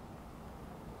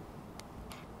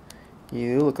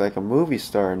 You look like a movie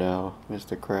star now,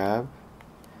 Mr. Crab.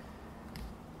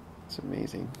 It's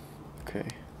amazing. Okay.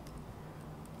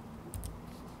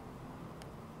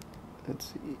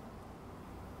 Let's see.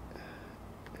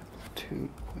 Amplitude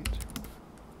 0.0.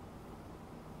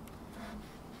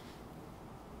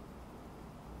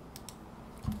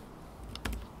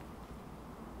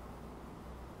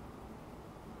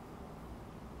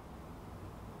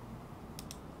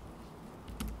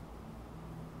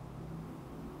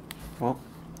 Well,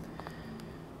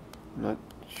 I'm not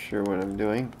sure what I'm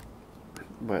doing,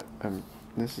 but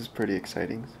this is pretty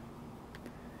exciting.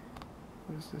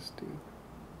 What does this do?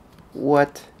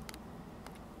 What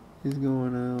is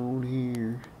going on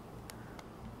here?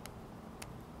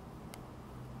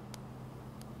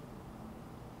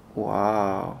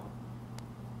 Wow.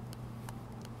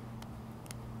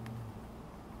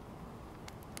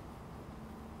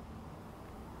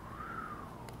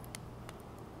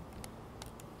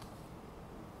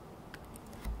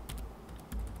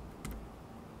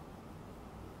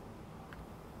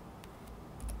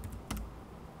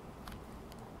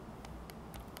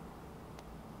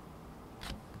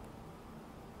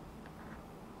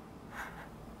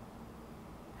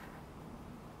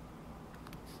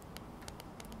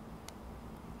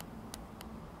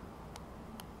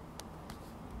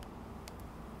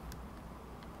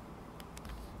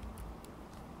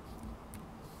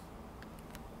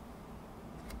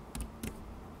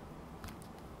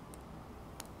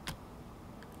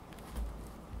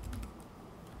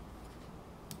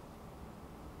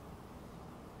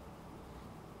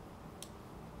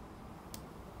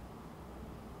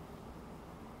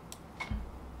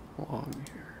 Long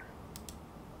here.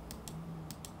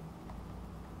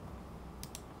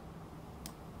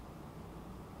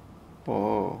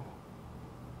 Whoa.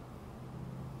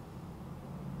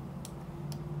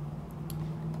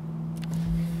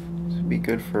 This would be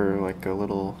good for like a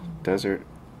little desert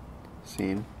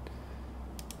scene.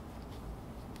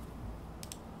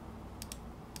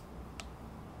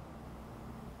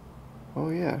 Oh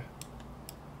yeah.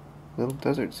 Little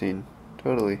desert scene.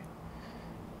 Totally.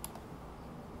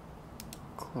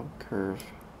 Clump curve.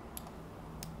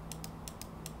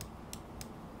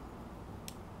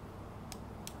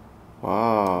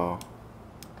 Wow.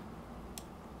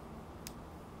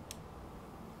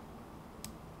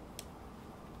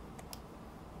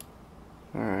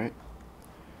 Alright.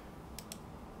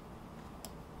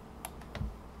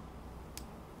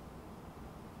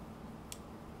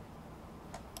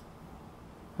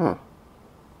 Huh.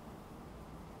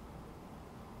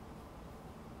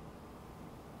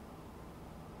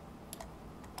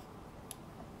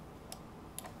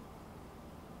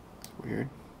 It's weird.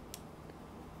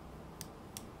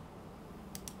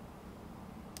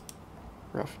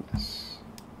 Roughness.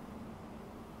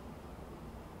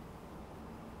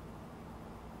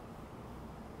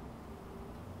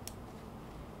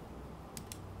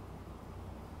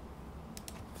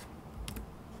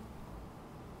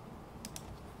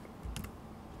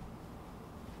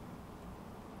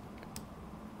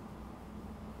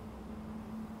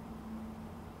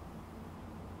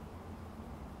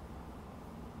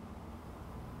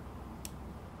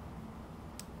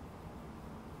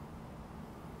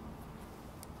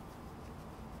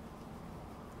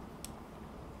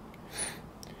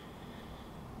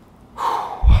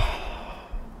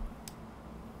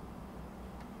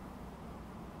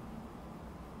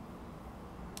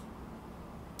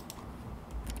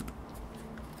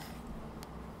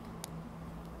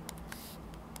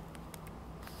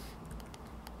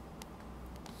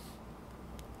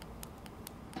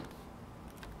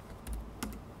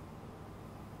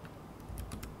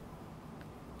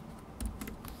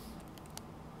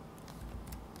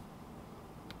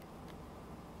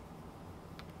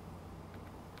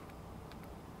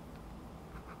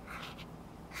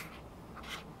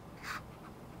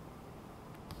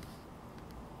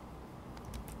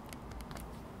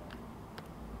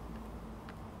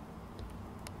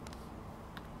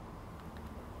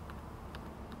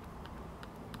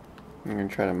 I'm gonna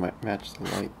try to match the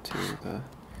light to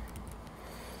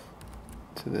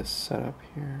this setup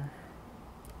here.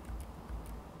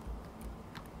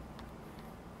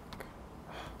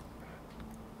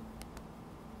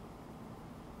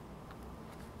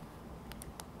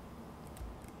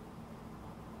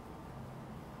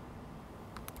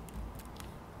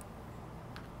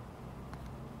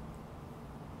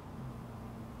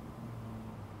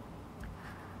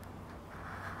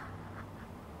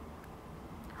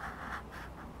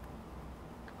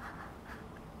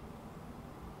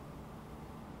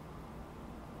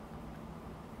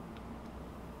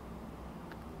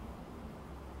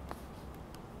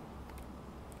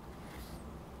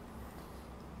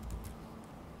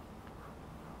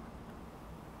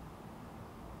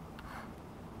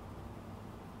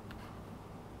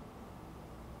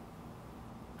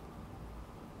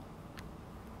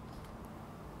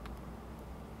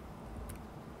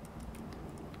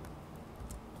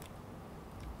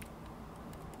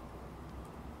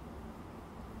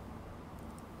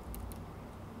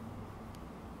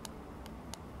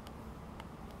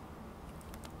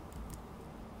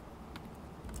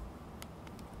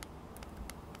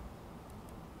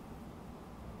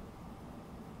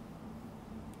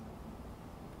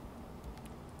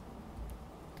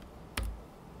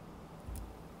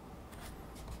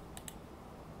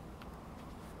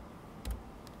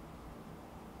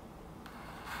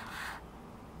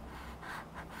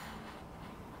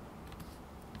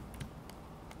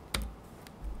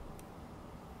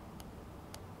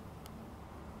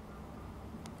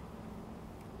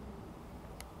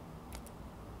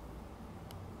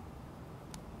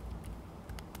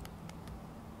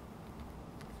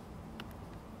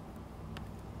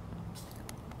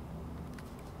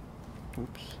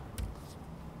 Oops.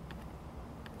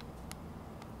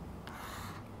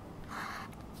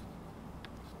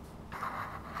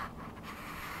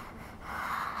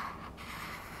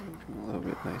 A little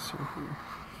bit nicer here.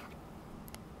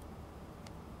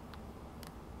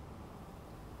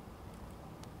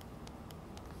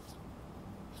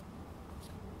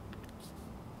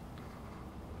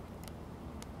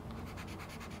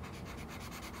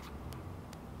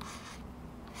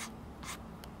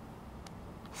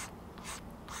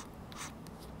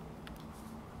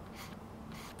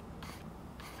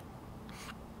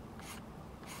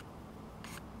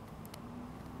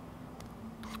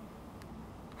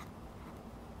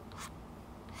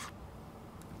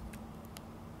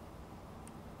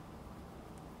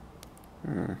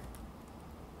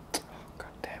 Oh, God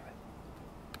damn it.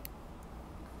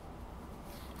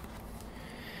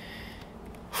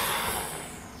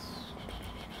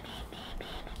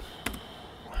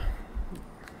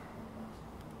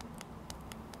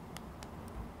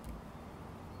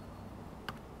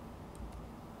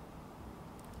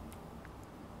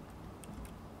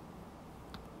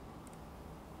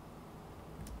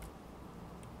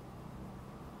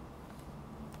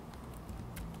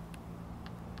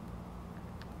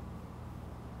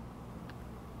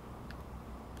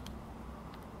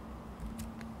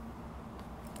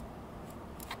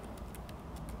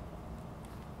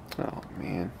 Oh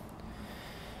man,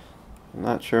 I'm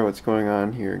not sure what's going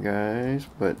on here, guys,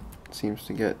 but it seems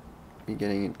to be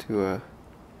getting into a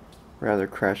rather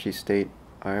crashy state.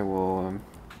 I will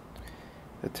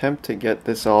attempt to get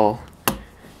this all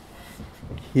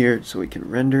here so we can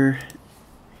render.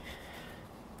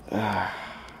 So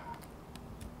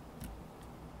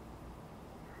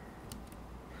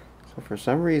for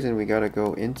some reason we gotta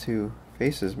go into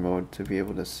faces mode to be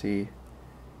able to see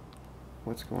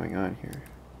what's going on here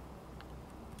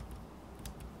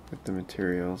with the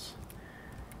materials.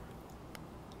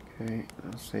 Okay,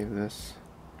 I'll save this.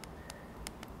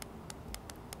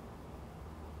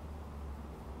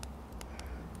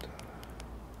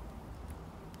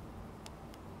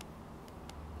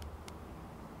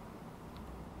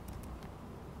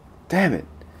 Damn it!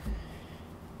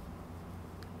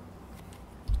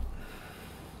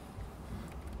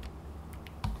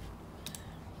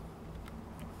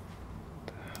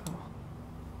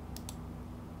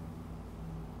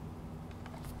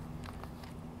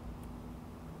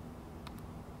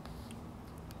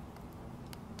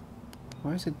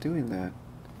 Why is it doing that?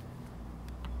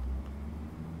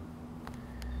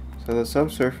 So the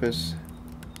subsurface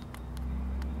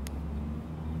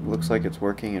looks like it's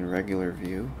working in regular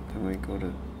view. Then we go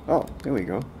to, oh, there we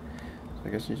go. So I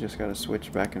guess you just gotta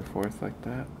switch back and forth like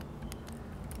that.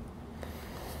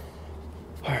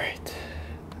 Alright.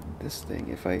 This thing,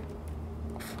 if I,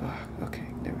 okay,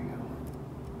 there we go.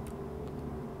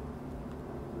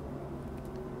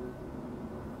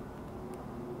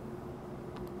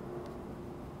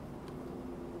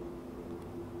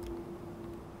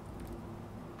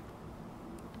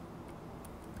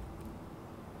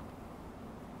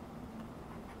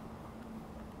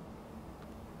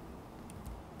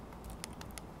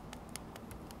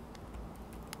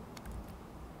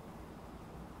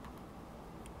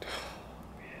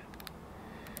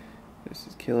 This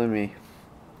is killing me.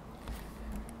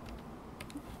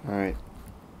 Alright.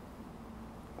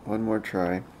 One more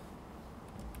try.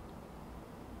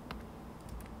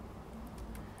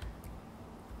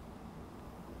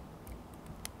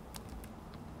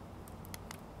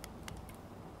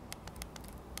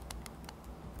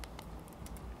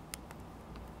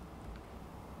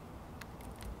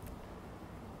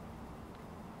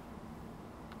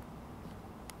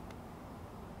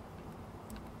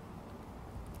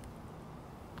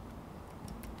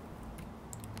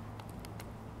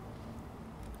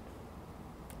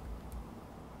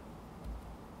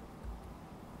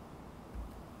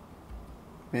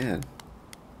 Man,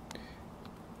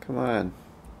 come on.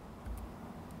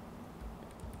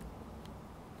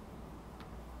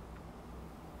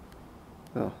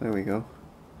 Oh, there we go.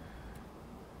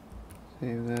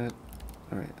 Save that.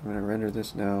 Alright, I'm going to render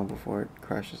this now before it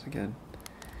crashes again.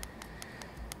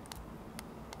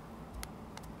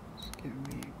 Just give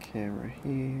me a camera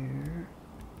here.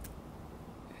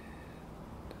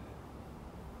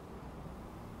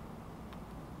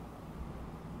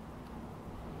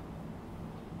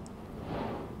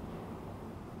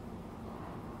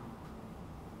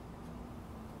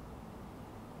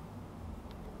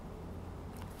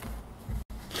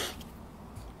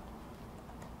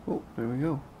 Oh, there we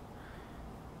go.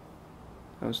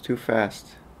 That was too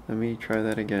fast. Let me try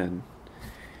that again.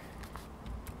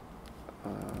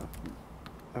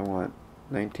 I want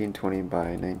 1920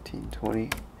 by 1920,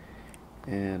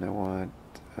 and I want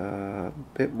a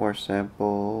bit more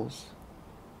samples.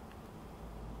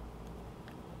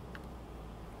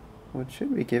 Well, it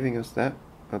should be giving us a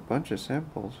bunch of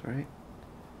samples, right?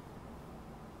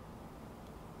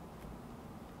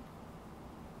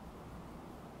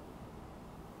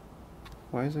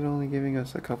 Why is it only giving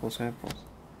us a couple samples?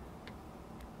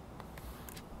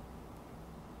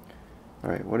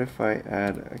 Alright, what if I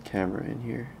add a camera in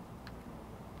here?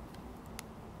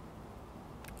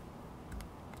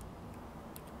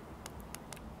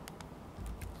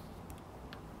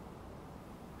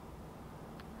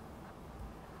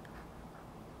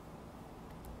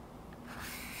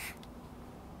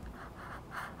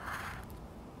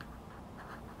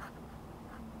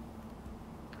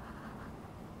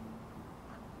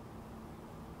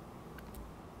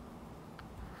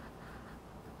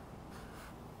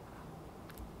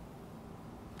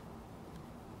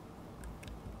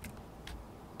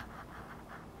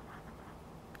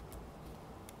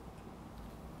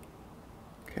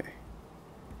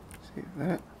 Save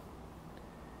that.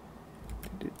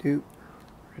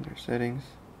 Render settings.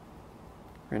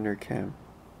 Render cam.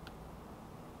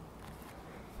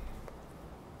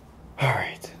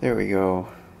 Alright, there we go.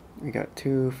 We got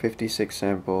 256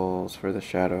 samples for the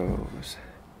shadows.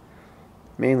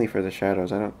 Mainly for the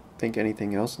shadows. I don't think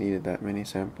anything else needed that many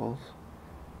samples.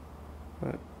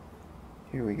 But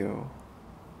here we go.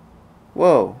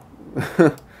 Whoa!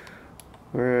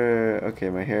 Okay,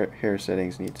 my hair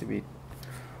settings need to be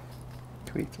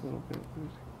tweaked a little bit.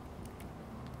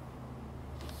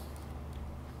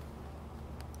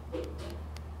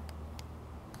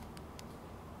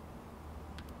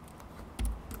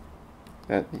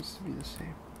 That needs to be the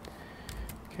same.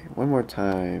 Okay, one more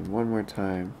time.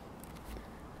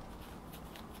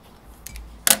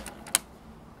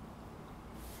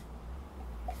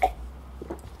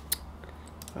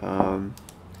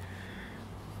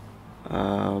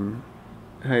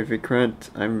 Hi Vikrant,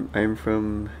 I'm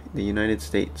from the United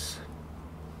States.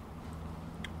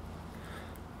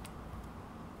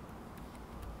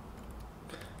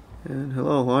 And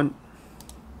hello Juan.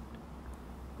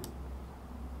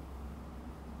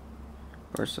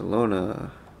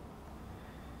 Barcelona.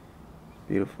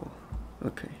 Beautiful.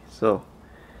 Okay, so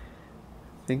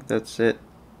I think that's it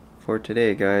for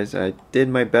today, guys. I did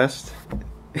my best.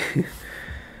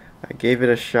 I gave it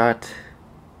a shot.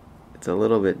 It's a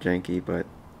little bit janky, but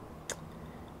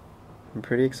I'm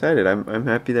pretty excited. I'm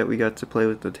happy that we got to play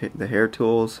with the hair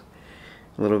tools.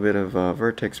 A little bit of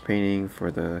vertex painting for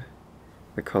the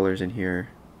colors in here.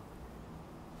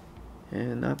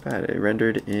 And not bad. It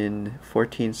rendered in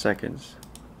 14 seconds.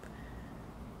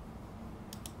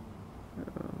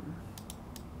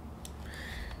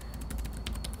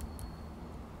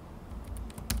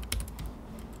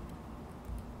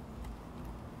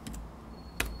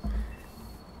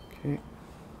 Okay.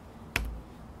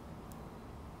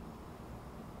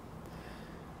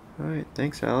 Alright,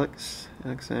 thanks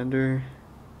Alexander.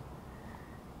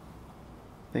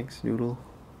 Thanks Noodle.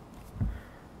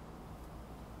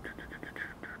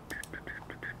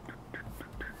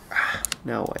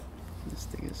 Now what? This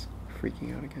thing is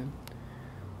freaking out again.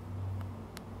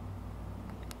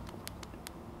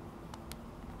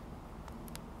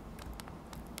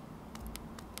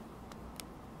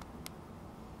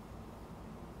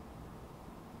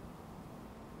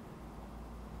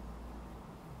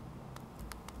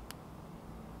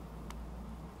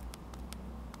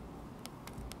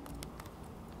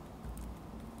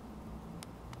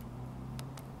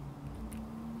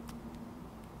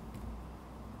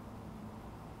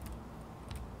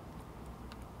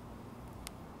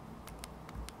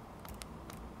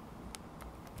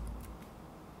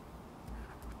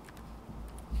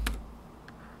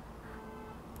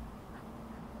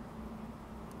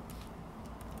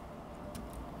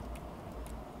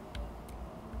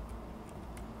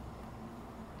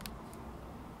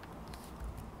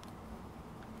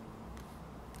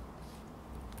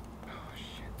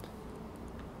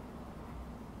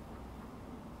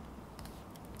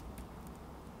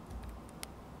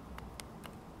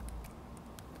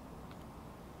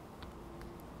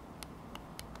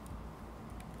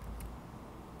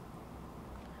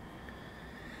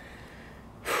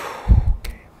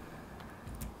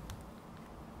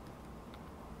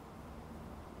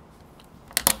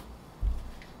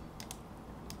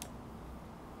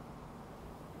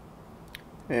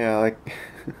 Yeah, like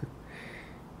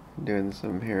doing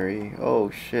some hairy. Oh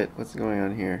shit, what's going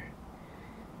on here?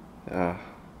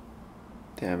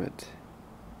 Damn it.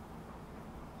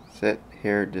 Set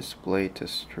hair display to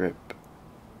strip.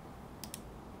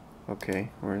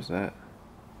 Okay, where's that?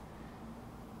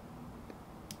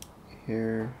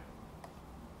 Here.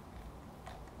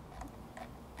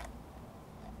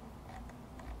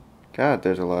 God,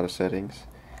 there's a lot of settings.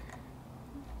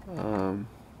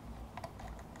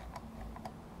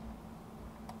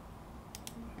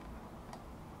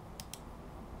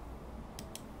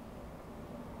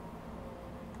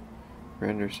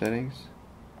 Render settings.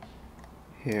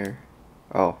 Here.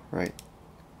 Oh, right.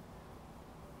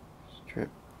 Strip.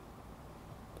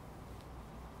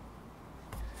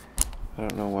 I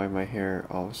don't know why my hair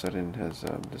all of a sudden has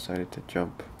decided to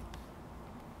jump.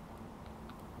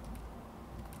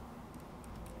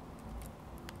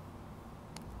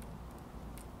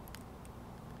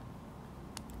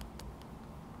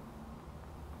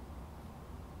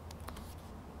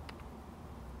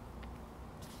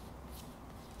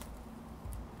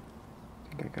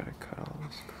 I gotta cut all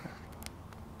this crap.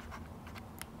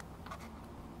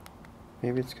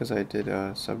 Maybe it's because I did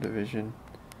subdivision.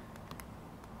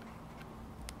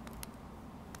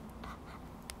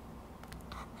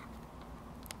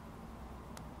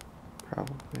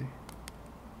 Probably.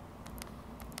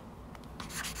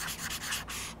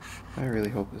 I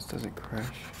really hope this doesn't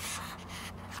crash.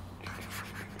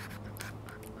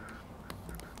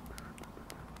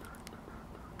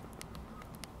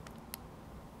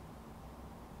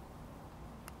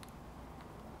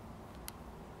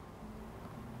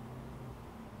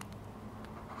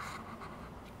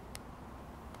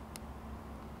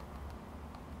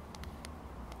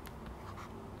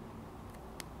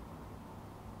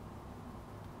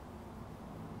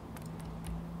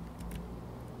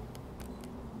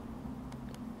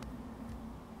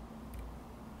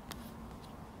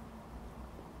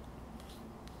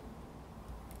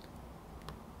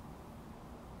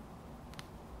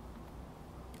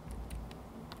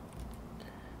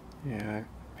 Yeah,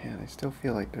 man, I still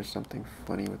feel like there's something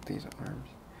funny with these arms.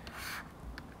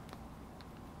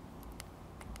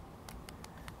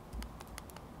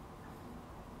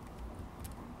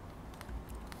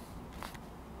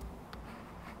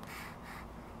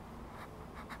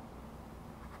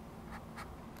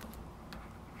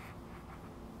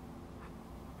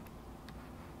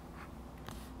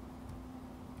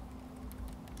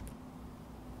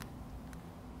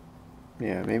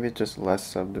 Yeah, maybe it's just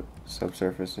less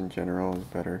subsurface in general is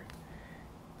better.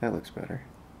 That looks better.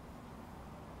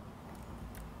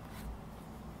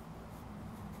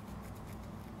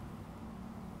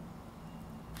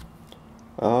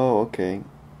 Oh, okay.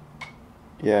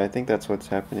 Yeah, I think that's what's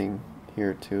happening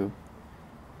here too.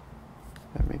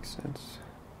 That makes sense.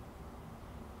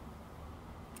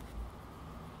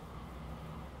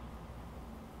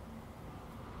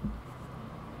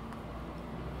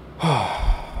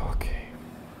 Okay.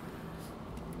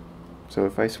 So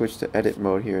if I switch to edit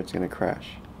mode here, it's gonna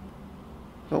crash.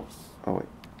 Oh, oh wait.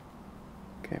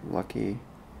 Okay, I'm lucky.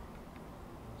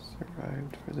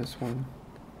 Survived for this one.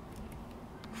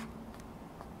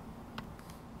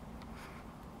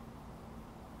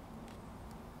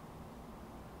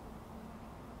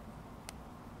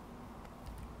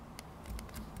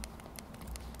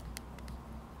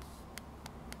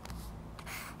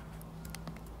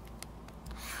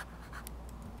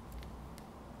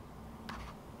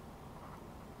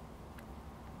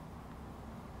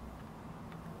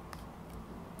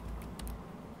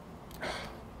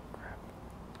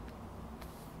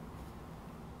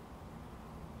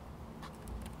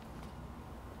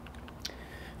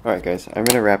 Alright guys, I'm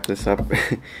going to wrap this up.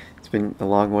 It's been a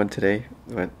long one today,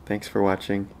 but thanks for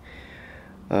watching.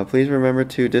 Please remember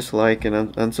to dislike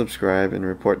and unsubscribe and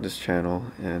report this channel,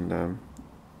 and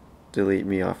delete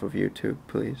me off of YouTube,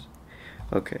 please.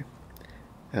 Okay.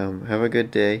 Have a good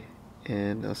day,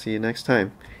 and I'll see you next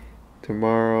time.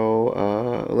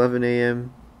 Tomorrow, 11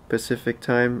 a.m. Pacific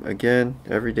time, again,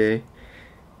 every day.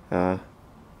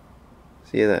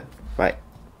 See you then. Bye.